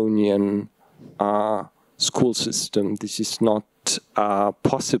Estonian school system. This is not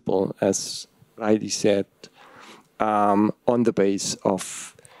possible, as Riley said, on the base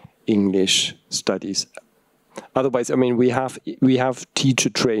of English studies. Otherwise, I mean, we have teacher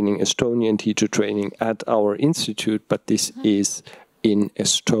training, Estonian teacher training at our institute, but this is in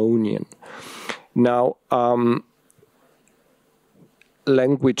Estonian. Now,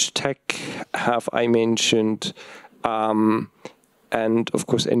 language tech have I mentioned, and of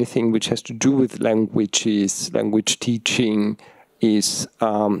course anything which has to do with languages, language teaching is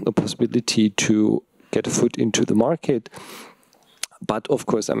a possibility to get a foot into the market. But of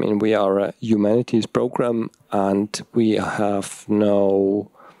course, I mean, we are a humanities program, and we have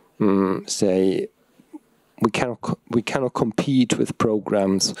no, say, we cannot compete with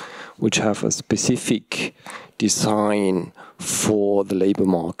programs which have a specific design for the labor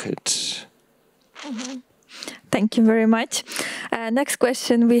market. Mm-hmm. Thank you very much. Next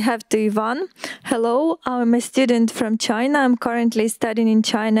question we have to Ivan. Hello, I'm a student from China. I'm currently studying in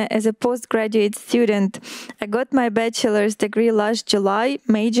China as a postgraduate student. I got my bachelor's degree last July,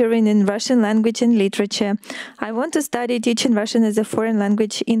 majoring in Russian language and literature. I want to study teaching Russian as a foreign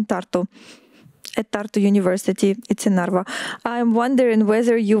language in Tartu. At Tartu University, it's in Narva. I'm wondering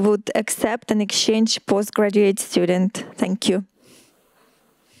whether you would accept an exchange postgraduate student. Thank you.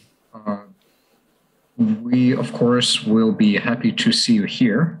 We, of course, will be happy to see you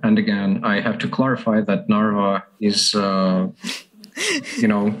here. And again, I have to clarify that Narva is,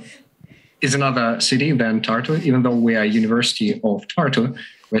 is another city than Tartu. Even though we are University of Tartu,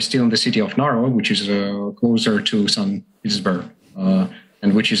 we're still in the city of Narva, which is closer to St. Petersburg,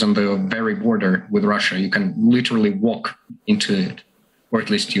 and which is on the very border with Russia. You can literally walk into it, or at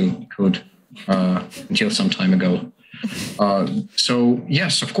least you could until some time ago. So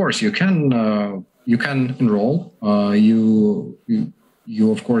yes, of course, you can enroll. You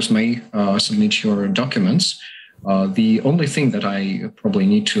of course may submit your documents. The only thing that I probably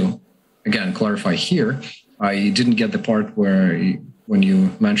need to again clarify here, I didn't get the part when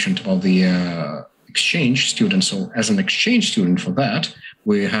you mentioned about the exchange student. So as an exchange student for that,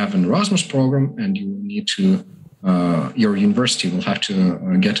 we have an Erasmus program, and you need to your university will have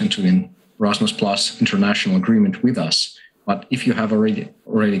to get into an Erasmus Plus international agreement with us. But if you have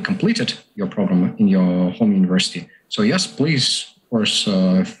already completed your program in your home university, so yes, please, of course,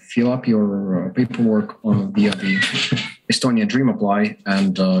 fill up your paperwork via the Estonia Dream Apply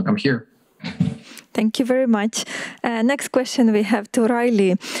and come here. Thank you very much. Next question we have to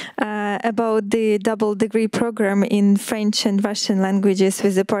Riley about the double degree program in French and Russian languages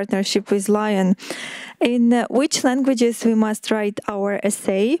with a partnership with Lyon. In which languages we must write our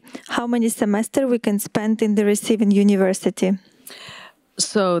essay? How many semesters we can spend in the receiving university?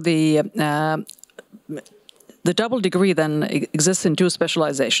 So the double degree then exists in two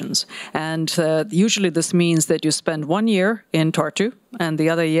specializations, and usually this means that you spend 1 year in Tartu and the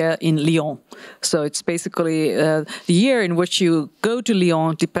other year in Lyon. So it's basically the year in which you go to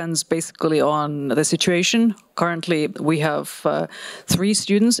Lyon depends basically on the situation. Currently, we have 3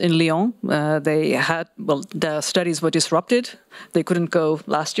 students in Lyon. Their studies were disrupted. They couldn't go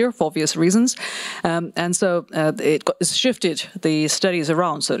last year for obvious reasons. And so it shifted the studies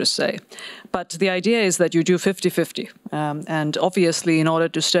around, so to say. But the idea is that you do 50-50. And obviously, in order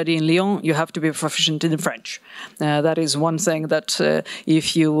to study in Lyon, you have to be proficient in French. That is one thing that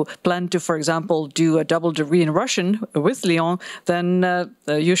if you plan to, for example, do a double degree in Russian with Lyon, then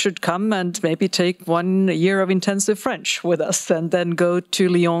you should come and maybe take 1 year of intensive French with us and then go to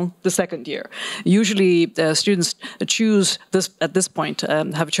Lyon the second year. Usually students choose this at this point,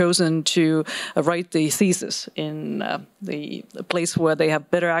 have chosen to write the thesis in the place where they have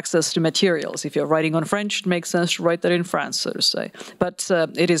better access to materials. If you're writing on French, it makes sense to write that in France, so to say. But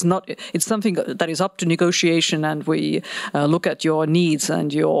it's something that is up to negotiation, and we look at your needs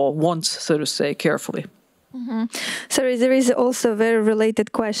and your wants, so to say, carefully. Mm-hmm. So there is also a very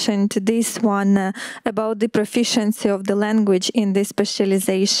related question to this one about the proficiency of the language in this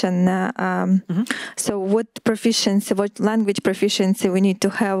specialization. So what language proficiency we need to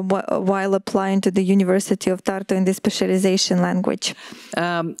have while applying to the University of Tartu in this specialization language?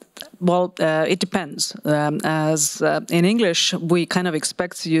 It depends. As in English, we kind of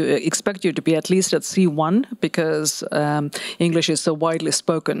expect you to be at least at C1 because English is so widely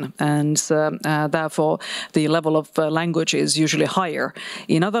spoken, and therefore the level of language is usually higher.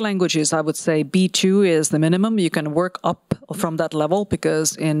 In other languages, I would say B2 is the minimum. You can work up from that level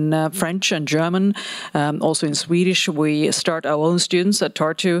because in French and German, also in Swedish, we start our own students at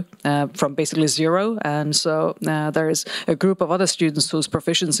Tartu from basically 0, and so there is a group of other students whose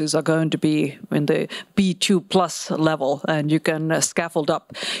proficiencies are going to be in the B2 plus level, and you can scaffold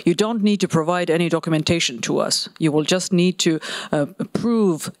up. You don't need to provide any documentation to us. You will just need to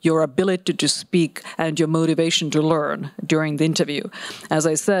prove your ability to speak and your motivation to learn during the interview. As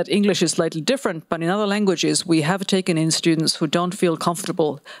I said, English is slightly different, but in other languages, we have taken in students who don't feel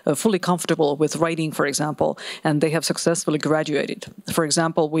fully comfortable with writing, for example, and they have successfully graduated. For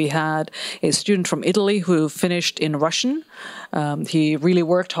example, we had a student from Italy who finished in Russian. He really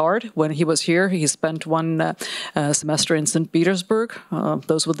worked hard when he was here. He spent 1 semester in St. Petersburg.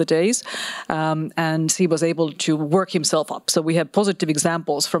 Those were the days. And he was able to work himself up. So we have positive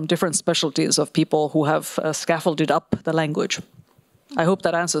examples from different specialties of people who have scaffolded up the language. I hope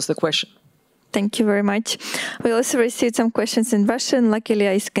that answers the question. Thank you very much. We also received some questions in Russian. Luckily,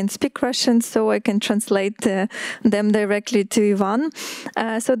 I can speak Russian, so I can translate them directly to Ivan.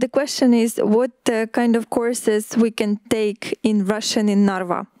 So the question is, what kind of courses we can take in Russian in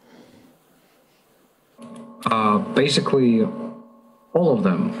Narva? Basically, all of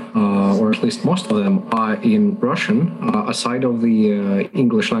them, or at least most of them, are in Russian, aside of the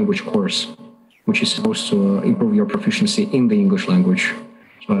English language course, which is supposed to improve your proficiency in the English language.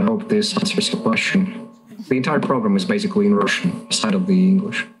 So I hope this answers your question. The entire program is basically in Russian, aside of the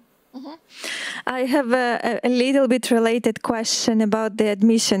English. I have a little bit related question about the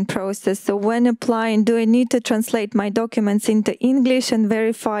admission process. So when applying, do I need to translate my documents into English and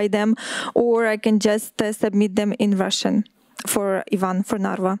verify them, or I can just submit them in Russian for Ivan, for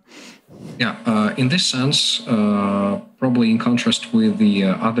Narva? Yeah, in this sense, probably in contrast with the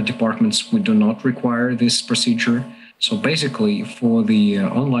other departments, we do not require this procedure. So basically, for the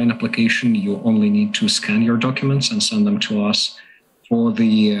online application, you only need to scan your documents and send them to us. For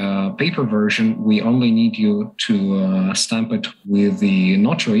the paper version, we only need you to stamp it with the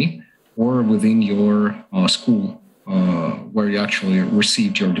notary or within your school where you actually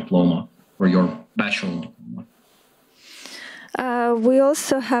received your diploma or your bachelor diploma. We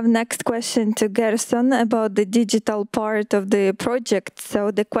also have next question to Gerson about the digital part of the project.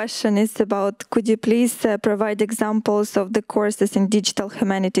 So the question is about, could you please provide examples of the courses in digital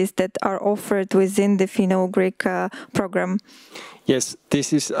humanities that are offered within the Finno-Ugric program? Yes,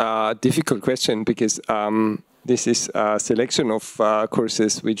 this is a difficult question because this is a selection of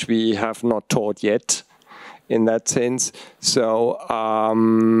courses which we have not taught yet in that sense. So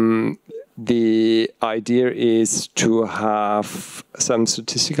the idea is to have some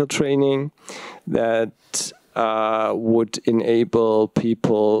statistical training that would enable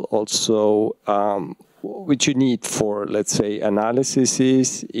people also, which you need for, let's say, analysis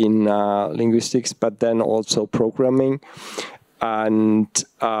in linguistics, but then also programming. And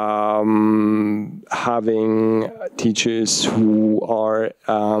having teachers who are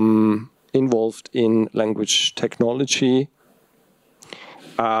involved in language technology.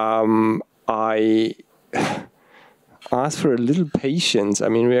 I ask for a little patience. I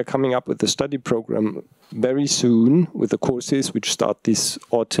mean, we are coming up with the study program very soon with the courses which start this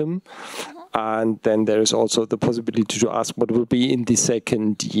autumn. And then there is also the possibility to ask what will be in the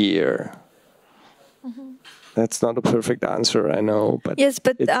second year. That's not a perfect answer, I know, but yes,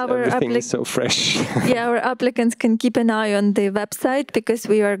 but everything is so fresh. Yeah, our applicants can keep an eye on the website because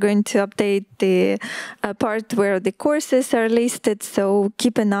we are going to update the part where the courses are listed. So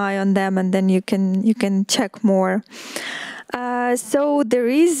keep an eye on them, and then you can check more. So there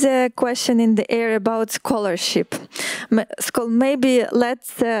is a question in the air about scholarship. Maybe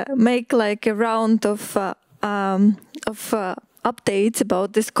let's make like a round of updates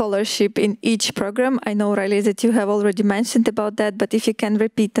about the scholarship in each program. I know, Riley, that you have already mentioned about that, but if you can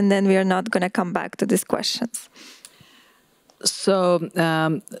repeat, and then we are not going to come back to these questions. So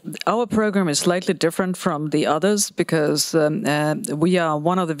our program is slightly different from the others because we are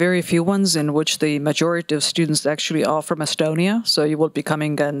one of the very few ones in which the majority of students actually are from Estonia. So you will be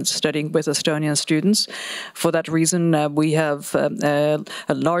coming and studying with Estonian students. For that reason, we have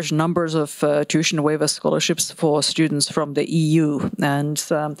large numbers of tuition waiver scholarships for students from the EU and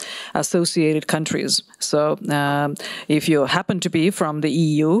associated countries. So if you happen to be from the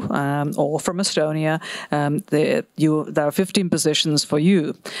EU or from Estonia, there are 15 positions for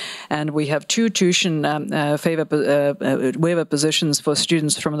you, and we have 2 tuition waiver positions for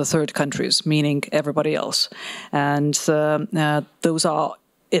students from the third countries, meaning everybody else, and those are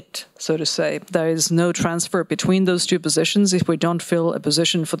it, so to say. There is no transfer between those 2 positions. If we don't fill a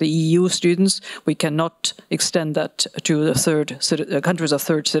position for the EU students, we cannot extend that to the countries of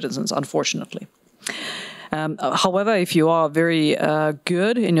third citizens, unfortunately. However, if you are very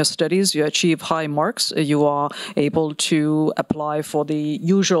good in your studies, you achieve high marks, you are able to apply for the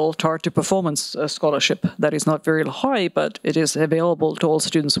usual Tartu performance scholarship. That is not very high, but it is available to all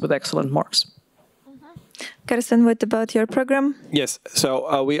students with excellent marks. Karsten, what about your program? Yes,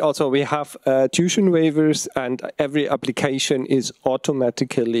 so we have tuition waivers, and every application is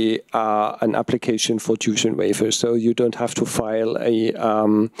automatically an application for tuition waivers. So you don't have to file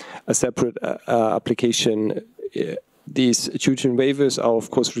a separate application. These tuition waivers are, of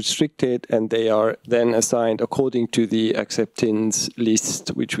course, restricted, and they are then assigned according to the acceptance list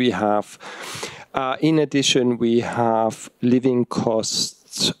which we have. In addition, we have living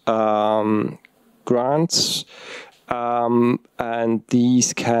costs grants, and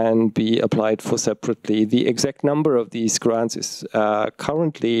these can be applied for separately. The exact number of these grants is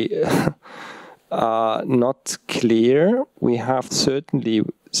currently not clear. We have certainly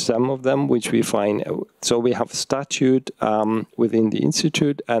some of them which we find. So we have a statute within the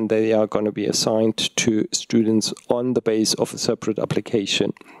institute, and they are going to be assigned to students on the base of a separate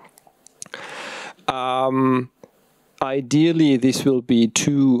application. ideally, this will be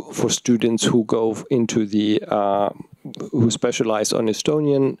 2 for students who go into the who specialize on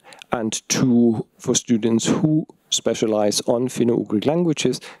Estonian, and 2 for students who specialize on Finno-Ugric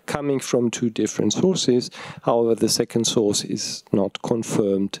languages, coming from 2 different sources. However, the second source is not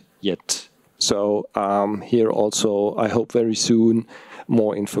confirmed yet. So here also, I hope very soon,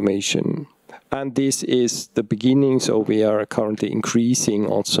 more information. And this is the beginning, so we are currently increasing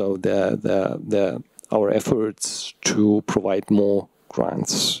also our efforts to provide more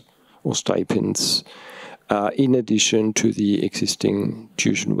grants or stipends in addition to the existing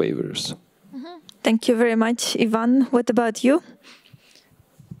tuition waivers. Thank you very much, Ivan. What about you?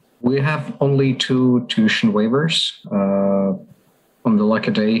 We have only 2 tuition waivers on the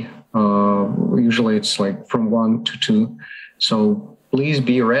lucky day. Usually it's like from 1 to 2. So please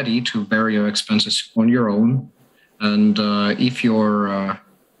be ready to bear your expenses on your own. And if your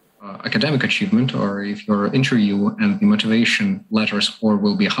academic achievement or if your interview and the motivation letter score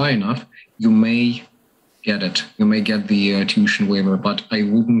will be high enough, you may get it. You may get the tuition waiver, but I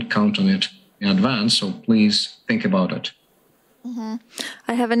wouldn't count on it in advance, so please think about it.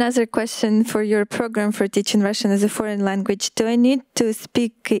 I have another question for your program for teaching Russian as a foreign language. Do I need to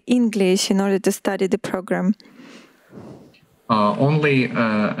speak English in order to study the program? Only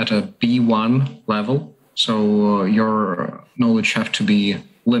at a B1 level, so your knowledge have to be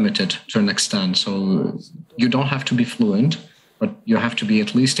limited to an extent. So you don't have to be fluent, but you have to be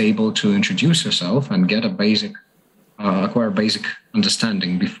at least able to introduce yourself and get a basic, acquire basic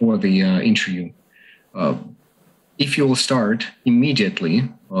understanding before the interview. If you will start immediately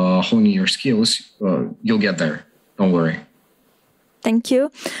honing your skills, you'll get there. Don't worry. Thank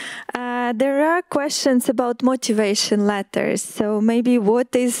you. There are questions about motivation letters. So maybe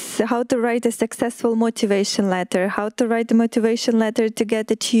how to write a successful motivation letter, how to write a motivation letter to get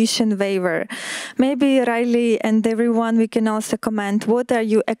a tuition waiver. Maybe Riley and everyone, we can also comment, what are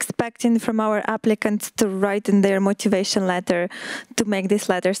you expecting from our applicants to write in their motivation letter to make this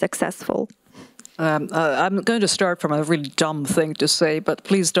letter successful? I'm going to start from a really dumb thing to say, but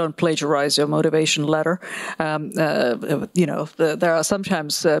please don't plagiarize your motivation letter. There are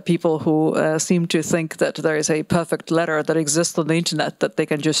sometimes people who seem to think that there is a perfect letter that exists on the internet that they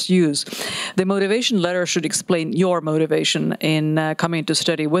can just use. The motivation letter should explain your motivation in coming to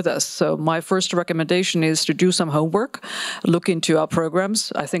study with us. So my first recommendation is to do some homework, look into our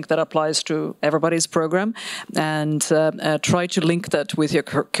programs. I think that applies to everybody's program, and try to link that with your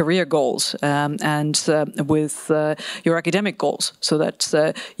career goals. And with your academic goals, so that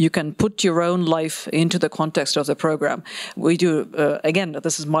you can put your own life into the context of the program. We do, again,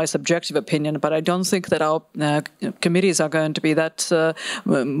 this is my subjective opinion, but I don't think that our committees are going to be that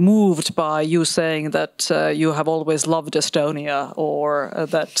moved by you saying that you have always loved Estonia, or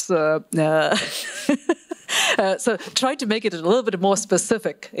that... So try to make it a little bit more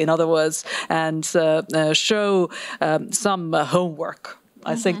specific, in other words, and show some homework,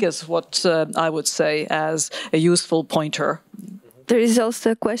 I think, is what I would say as a useful pointer. There is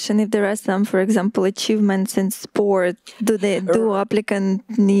also a question if there are some, for example, achievements in sport. Do applicant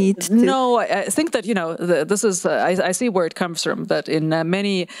need to? No, I think that, this is, I see where it comes from, that in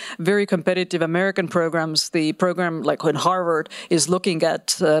many very competitive American programs, the program, like in Harvard, is looking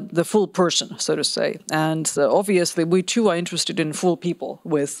at the full person, so to say. And obviously, we too are interested in full people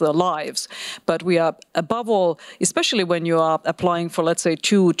with lives. But we are, above all, especially when you are applying for, let's say,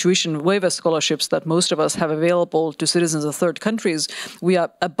 2 tuition waiver scholarships that most of us have available to citizens of third countries, we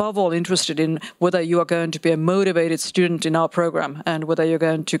are above all interested in whether you are going to be a motivated student in our program, and whether you're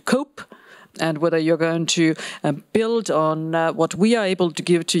going to cope, and whether you're going to build on what we are able to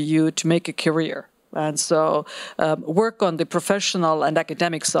give to you to make a career. And so work on the professional and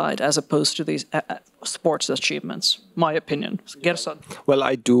academic side as opposed to these sports achievements, my opinion. Gerson. Well,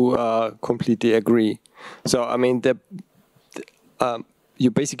 I do completely agree. So, I mean, you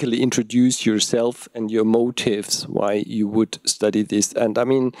basically introduce yourself and your motives why you would study this. And I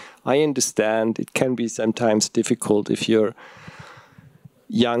mean, I understand it can be sometimes difficult if you're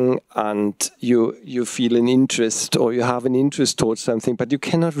young and you feel an interest, or you have an interest towards something, but you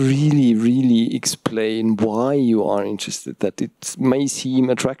cannot really explain why you are interested, that it may seem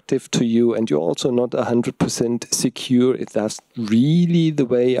attractive to you, and you're also not 100% secure if that's really the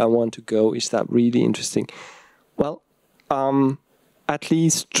way I want to go. Is that really interesting? Well, at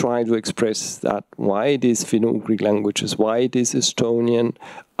least try to express that, why it is Finno-Ugric languages, why it is Estonian,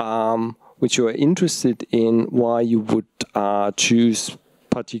 which you are interested in, why you would choose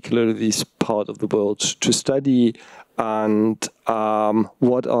particularly this part of the world to study, and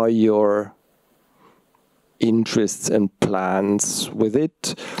what are your interests and plans with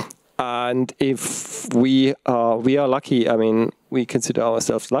it. And if we are lucky, I mean, we consider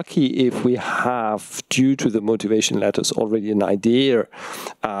ourselves lucky if we have, due to the motivation letters, already an idea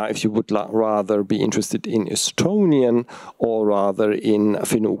if you would rather be interested in Estonian or rather in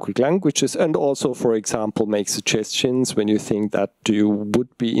Finno-Ugric languages, and also, for example, make suggestions when you think that you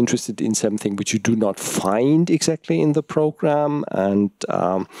would be interested in something which you do not find exactly in the program, and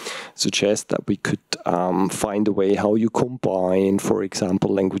suggest that we could find a way how you combine, for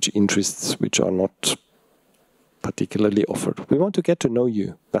example, language interests which are not particularly offered. We want to get to know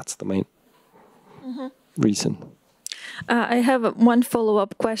you. That's the main reason. I have one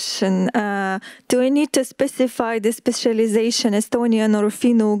follow-up question. Do I need to specify the specialization Estonian or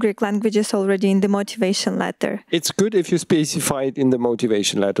Finno-Ugric languages already in the motivation letter? It's good if you specify it in the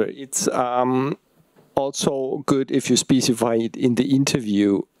motivation letter. It's also good if you specify it in the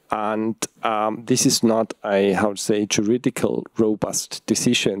interview. And this is not a, how to say, juridical robust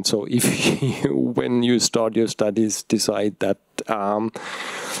decision. So if you, when you start your studies, decide that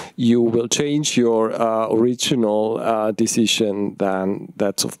you will change your original decision, then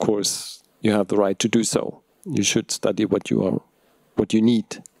that's, of course, you have the right to do so. You should study what you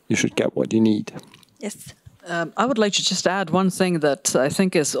need. You should get what you need. Yes. I would like to just add one thing that I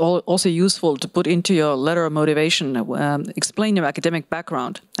think is also useful to put into your letter of motivation. Explain your academic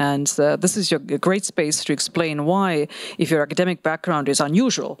background. And this is a great space to explain why, if your academic background is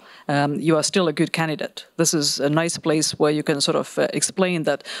unusual, you are still a good candidate. This is a nice place where you can sort of explain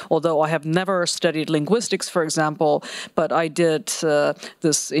that, although I have never studied linguistics, for example, but I did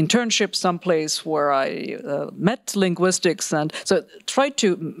this internship someplace where I met linguistics. And so try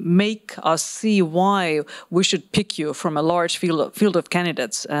to make us see why we should pick you from a large field of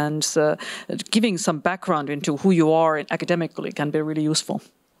candidates, and giving some background into who you are academically can be really useful.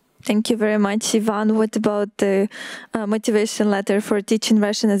 Thank you very much, Ivan. What about the motivation letter for teaching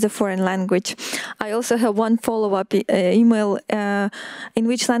Russian as a foreign language? I also have one follow-up email. In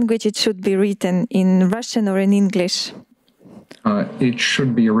which language it should be written, in Russian or in English? It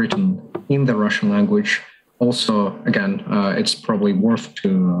should be written in the Russian language. Also, again, it's probably worth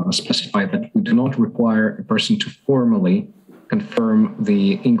to specify that we do not require a person to formally confirm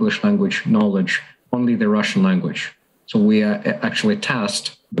the English language knowledge, only the Russian language. So we actually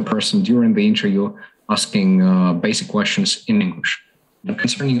tasked the person during the interview asking basic questions in English. Now,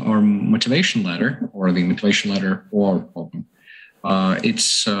 concerning our motivation letter, or the motivation letter or problem,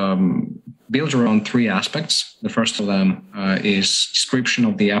 it's built around three aspects. The first of them is description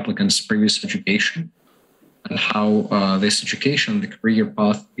of the applicant's previous education, and how this education, the career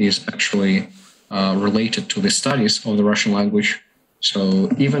path, is actually related to the studies of the Russian language. So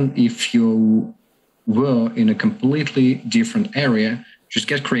even if you were in a completely different area, just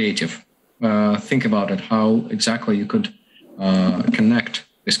get creative. Think about it, how exactly you could connect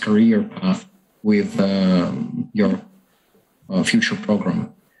this career path with your future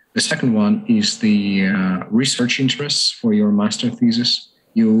program. The second one is the research interests for your master thesis.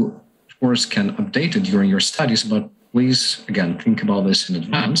 You of course, can update it during your studies, but please, again, think about this in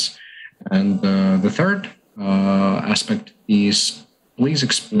advance. And the third aspect is please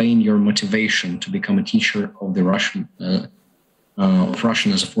explain your motivation to become a teacher of the Russian as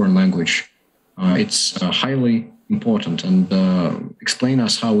a foreign language. It's highly important, and explain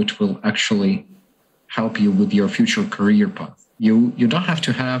us how it will actually help you with your future career path. You don't have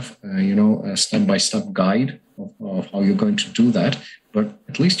to have a step-by-step guide of how you're going to do that, but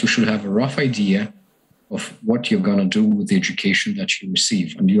at least you should have a rough idea of what you're going to do with the education that you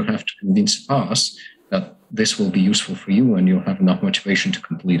receive. And you have to convince us that this will be useful for you and you'll have enough motivation to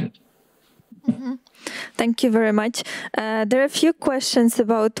complete it. Mm-hmm. Thank you very much. There are a few questions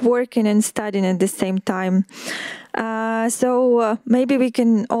about working and studying at the same time. So maybe we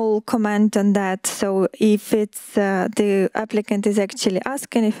can all comment on that. So if it's the applicant is actually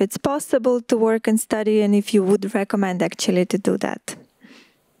asking if it's possible to work and study, and if you would recommend actually to do that.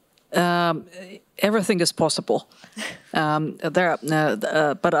 Everything is possible.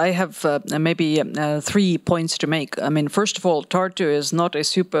 But I have maybe 3 points to make. I mean, first of all, Tartu is not a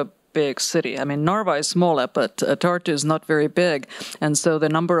super big city. I mean, Narva is smaller, but Tartu is not very big. And so the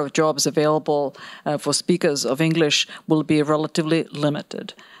number of jobs available for speakers of English will be relatively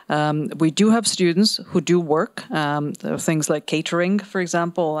limited. We do have students who do work, things like catering, for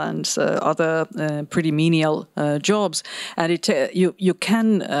example, and other pretty menial jobs. And you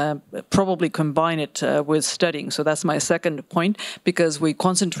can probably combine it with studying. So that's my second point, because we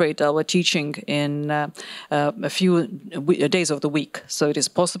concentrate our teaching in a few days of the week. So it is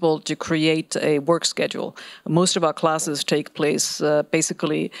possible to create a work schedule. Most of our classes take place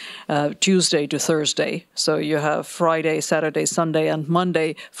basically Tuesday to Thursday. So you have Friday, Saturday, Sunday, and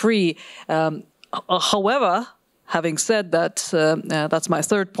Monday free. However, having said that, that's my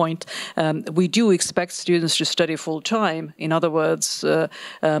third point, we do expect students to study full-time. In other words,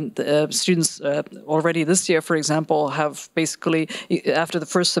 students already this year, for example, have basically, after the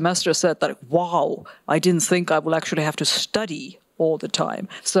first semester, said that, wow, I didn't think I will actually have to study all the time.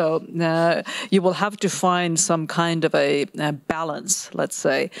 So you will have to find some kind of a balance, let's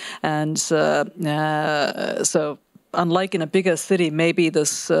say. And so unlike in a bigger city, maybe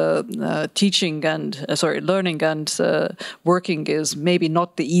this teaching and, learning and working is maybe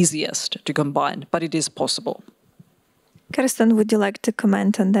not the easiest to combine, but it is possible. Karsten, would you like to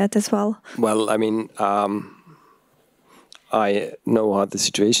comment on that as well? Well, I mean, I know how the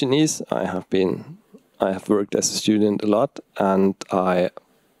situation is. I have worked as a student a lot, and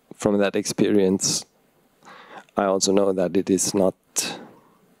from that experience, I also know that it is not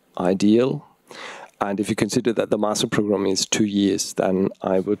ideal. And if you consider that the master program is 2 years, then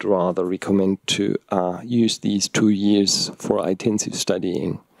I would rather recommend to use these 2 years for intensive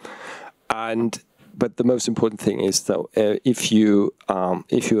studying. But the most important thing is that if you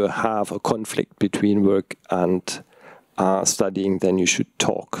have a conflict between work and studying, then you should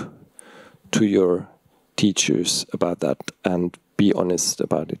talk to your teachers about that and be honest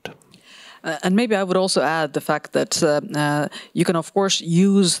about it. And maybe I would also add the fact that you can, of course,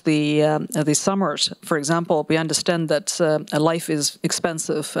 use the summers. For example, we understand that life is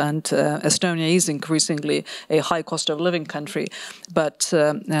expensive, and Estonia is increasingly a high cost of living country. But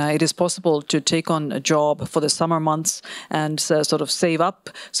it is possible to take on a job for the summer months and sort of save up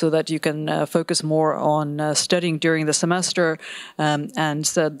so that you can focus more on studying during the semester and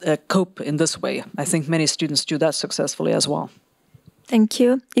cope in this way. I think many students do that successfully as well. Thank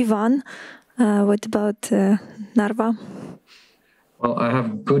you. Ivan, what about Narva? Well, I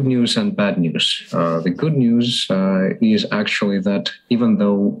have good news and bad news. The good news is actually that even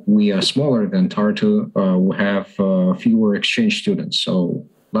though we are smaller than Tartu, we have fewer exchange students, so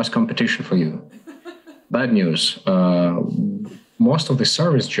less competition for you. Bad news, most of the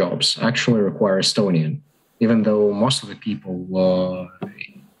service jobs actually require Estonian, even though most of the people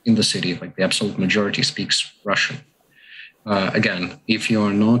in the city, like the absolute majority, speaks Russian. Again, if you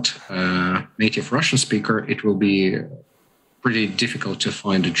are not a native Russian speaker, it will be pretty difficult to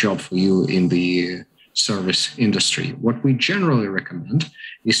find a job for you in the service industry. What we generally recommend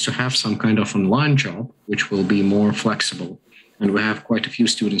is to have some kind of online job, which will be more flexible. And we have quite a few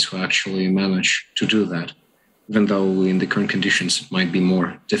students who actually manage to do that, even though in the current conditions it might be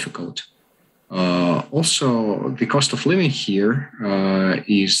more difficult. Also, the cost of living here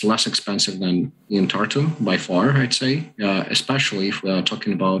is less expensive than in Tartu by far, I'd say, especially if we are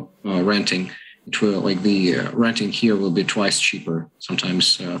talking about renting. It will, like the renting here will be twice cheaper,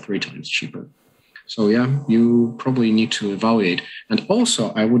 sometimes 3 times cheaper. So yeah, you probably need to evaluate. And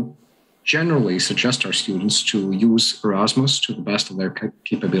also, I would generally suggest our students to use Erasmus to the best of their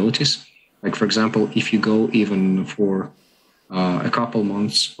capabilities. Like, for example, if you go even for a couple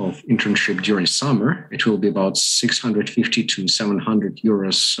months of internship during summer, it will be about 650 to 700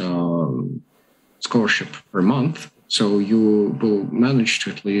 euros scholarship per month. So you will manage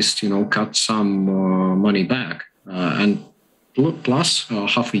to at least, cut some money back, and plus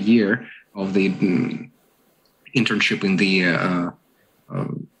half a year of the internship in the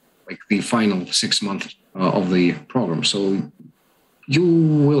the final 6 months of the program. So you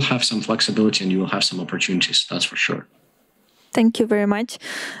will have some flexibility and you will have some opportunities. That's for sure. Thank you very much.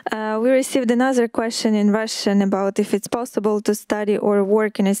 We received another question in Russian about if it's possible to study or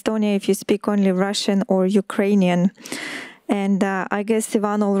work in Estonia if you speak only Russian or Ukrainian. And I guess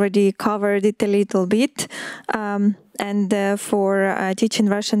Ivan already covered it a little bit. And for teaching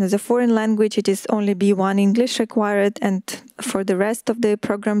Russian as a foreign language, it is only B1 English required. And for the rest of the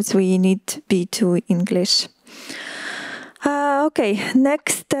programs, we need B2 English. Okay,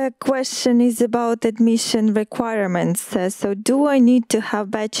 next question is about admission requirements. So do I need to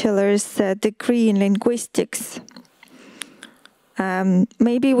have bachelor's degree in linguistics?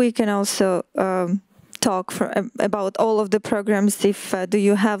 Maybe we can also talk about all of the programs. If do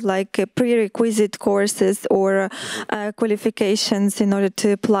you have like prerequisite courses or qualifications in order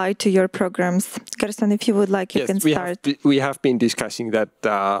to apply to your programs? Karsten, if you would like, you can start. We have been discussing that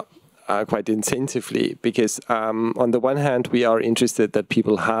quite intensively, because on the one hand, we are interested that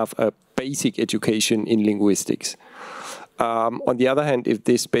people have a basic education in linguistics. On the other hand, if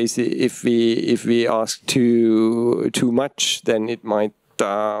we ask too much, then it might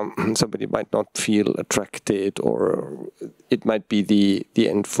somebody might not feel attracted, or it might be the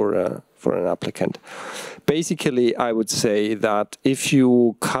end for an applicant. Basically, I would say that if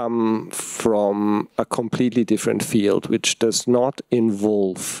you come from a completely different field, which does not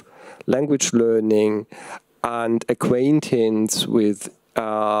involve language learning and acquaintance with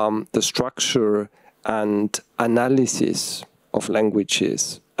the structure and analysis of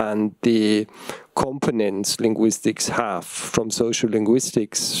languages and the components linguistics have, from social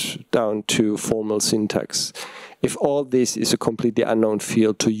linguistics down to formal syntax, if all this is a completely unknown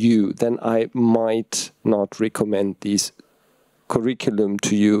field to you, then I might not recommend this curriculum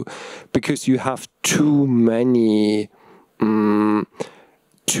to you, because you have too many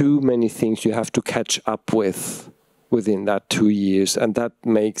things you have to catch up with within that 2 years, and that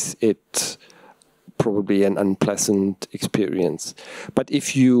makes it probably an unpleasant experience. But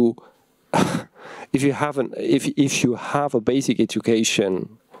if you have a basic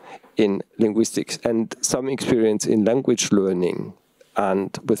education in linguistics and some experience in language learning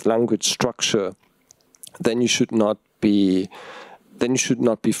and with language structure, then you should not be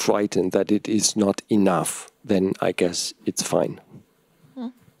frightened that it is not enough. Then I guess it's fine.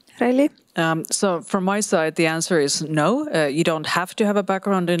 Really? So from my side, the answer is no. You don't have to have a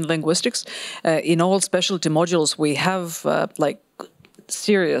background in linguistics. In all specialty modules, we have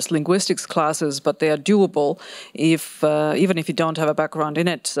serious linguistics classes, but they are doable even if you don't have a background in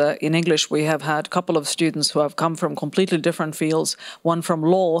it. In English, we have had a couple of students who have come from completely different fields, one from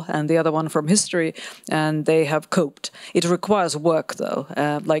law and the other one from history, and they have coped. It requires work, though.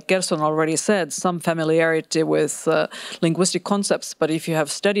 Like Gerson already said, some familiarity with linguistic concepts, but if you have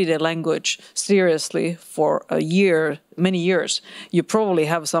studied a language seriously for a year, many years, you probably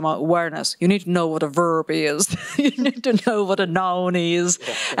have some awareness. You need to know what a verb is. You need to know what a noun is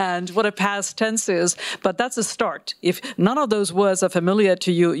and what a past tense is. But that's a start. If none of those words are familiar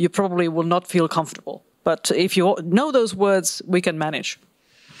to you, you probably will not feel comfortable. But if you know those words, we can manage.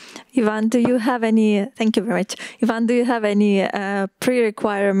 Ivan, do you have any, thank you very much. Ivan, do you have any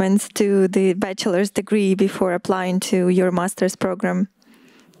pre-requirements to the bachelor's degree before applying to your master's program?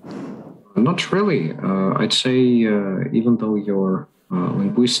 Not really. I'd say even though your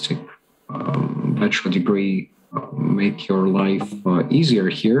linguistic bachelor degree make your life easier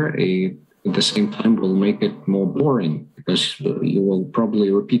here, at the same time will make it more boring, because you will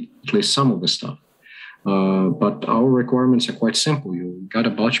probably repeat at least some of the stuff. But our requirements are quite simple. You got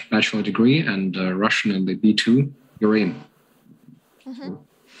a bachelor degree and Russian in the B2, you're in. Mm-hmm.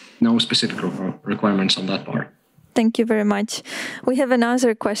 No specific requirements on that part. Thank you very much. We have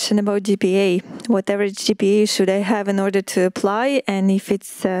another question about GPA. What average GPA should I have in order to apply, and if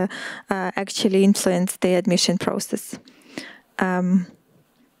it's actually influenced the admission process?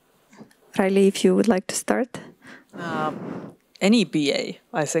 Riley, if you would like to start. Any BA,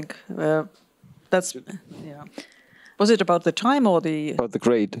 I think. That's, yeah. Was it about the time or the... About the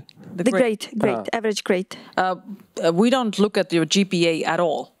grade. The grade, average grade. We don't look at your GPA at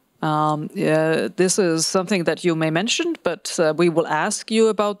all. This is something that you may mention, but we will ask you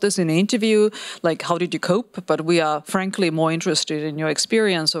about this in an interview, like how did you cope? But we are frankly more interested in your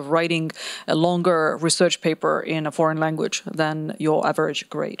experience of writing a longer research paper in a foreign language than your average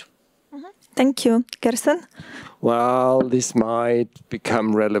grade. Mm-hmm. Thank you. Gerson? Well, this might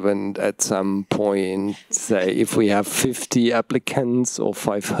become relevant at some point. Say, if we have 50 applicants or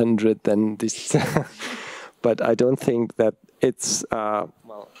 500, then this... But I don't think that it's...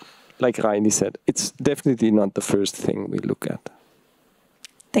 well, like Raini said, it's definitely not the first thing we look at.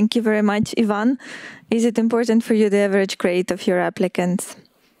 Thank you very much. Ivan, is it important for you the average grade of your applicants?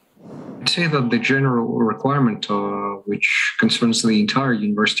 I'd say that the general requirement, which concerns the entire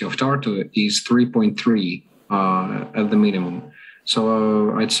University of Tartu, is 3.3 at the minimum.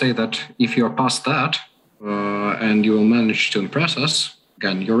 So I'd say that if you're past that and you will manage to impress us,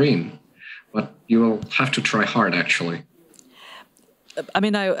 again, you're in. But you will have to try hard, actually. I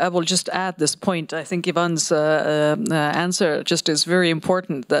mean, I will just add this point. I think Ivan's answer just is very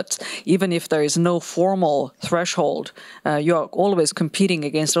important, that even if there is no formal threshold, you are always competing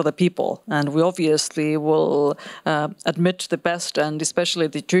against other people. And we obviously will admit the best, and especially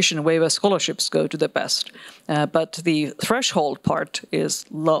the tuition waiver scholarships go to the best. But the threshold part is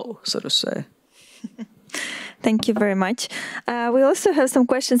low, so to say. Thank you very much. We also have some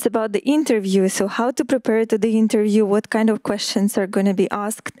questions about the interview. So how to prepare to the interview, what kind of questions are going to be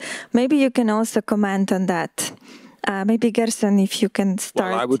asked. Maybe you can also comment on that. Maybe Gerson, if you can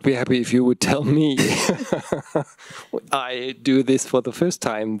start. Well, I would be happy if you would tell me. I do this for the first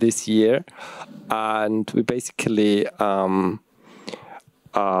time this year. And we basically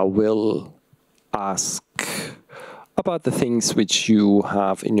will ask about the things which you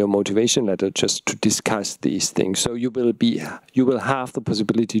have in your motivation letter, just to discuss these things. So you will have the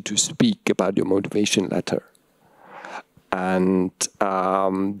possibility to speak about your motivation letter. And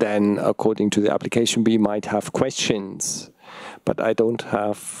then, according to the application, we might have questions. But I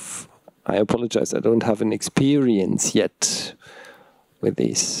apologize, I don't have an experience yet with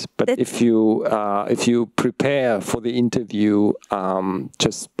this. But if you prepare for the interview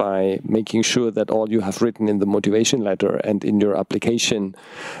just by making sure that all you have written in the motivation letter and in your application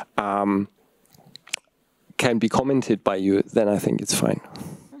can be commented by you, then I think it's fine.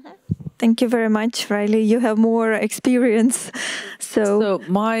 Thank you very much, Riley. You have more experience. So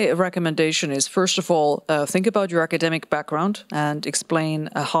my recommendation is, first of all, think about your academic background and explain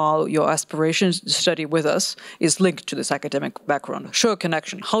how your aspirations to study with us is linked to this academic background. Show a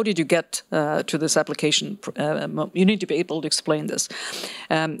connection. How did you get to this application? You need to be able to explain this.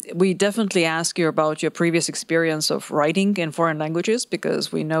 We definitely ask you about your previous experience of writing in foreign languages,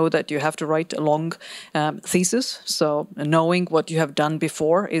 because we know that you have to write a long thesis. So knowing what you have done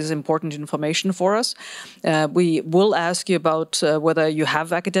before is important information for us. We will ask you about whether you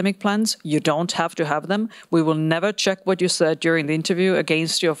have academic plans. You don't have to have them. We will never check what you said during the interview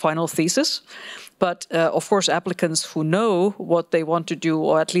against your final thesis. But of course, applicants who know what they want to do,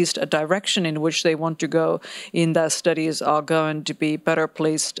 or at least a direction in which they want to go in their studies, are going to be better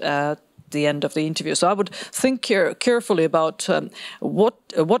placed at the end of the interview. So I would think carefully about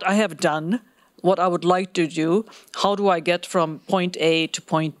what I have done, what I would like to do, how do I get from point A to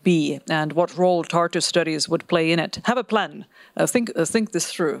point B, and what role Tartu studies would play in it. Have a plan. Think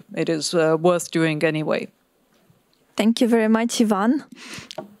this through. It is worth doing anyway. Thank you very much, Ivan.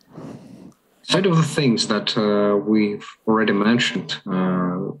 Side of the things that we've already mentioned,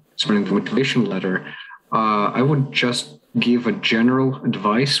 concerning the motivation letter, I would just give a general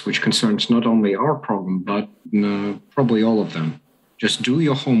advice which concerns not only our program, but probably all of them. Just do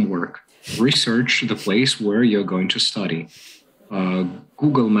your homework. Research the place where you're going to study.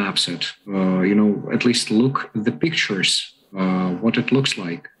 Google Maps it. At least look at the pictures, what it looks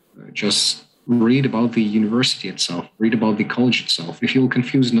like. Just read about the university itself. Read about the college itself. If you'll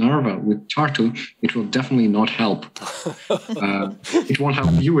confuse Narva with Tartu, it will definitely not help. It won't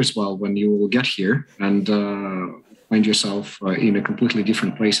help you as well when you will get here and find yourself in a completely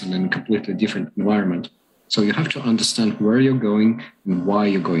different place and in a completely different environment. So you have to understand where you're going and why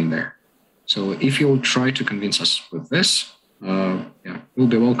you're going there. So if you'll try to convince us with this, you'll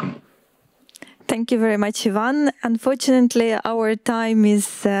be welcome. Thank you very much, Ivan. Unfortunately, our time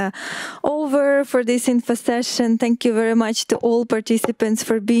is over for this info session. Thank you very much to all participants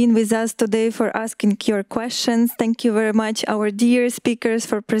for being with us today, for asking your questions. Thank you very much, our dear speakers,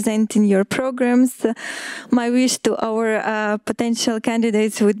 for presenting your programs. My wish to our potential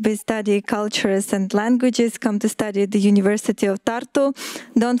candidates would be study cultures and languages, come to study at the University of Tartu.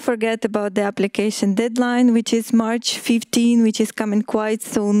 Don't forget about the application deadline, which is March 15, which is coming quite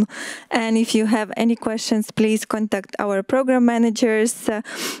soon. And if you have any questions, please contact our program managers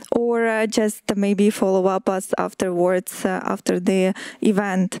or just maybe follow up us afterwards after the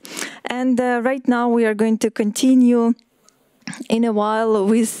event. And right now we are going to continue in a while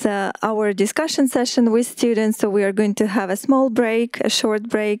with our discussion session with students. So we are going to have a small break, a short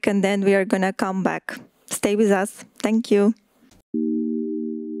break, and then we are going to come back. Stay with us. Thank you.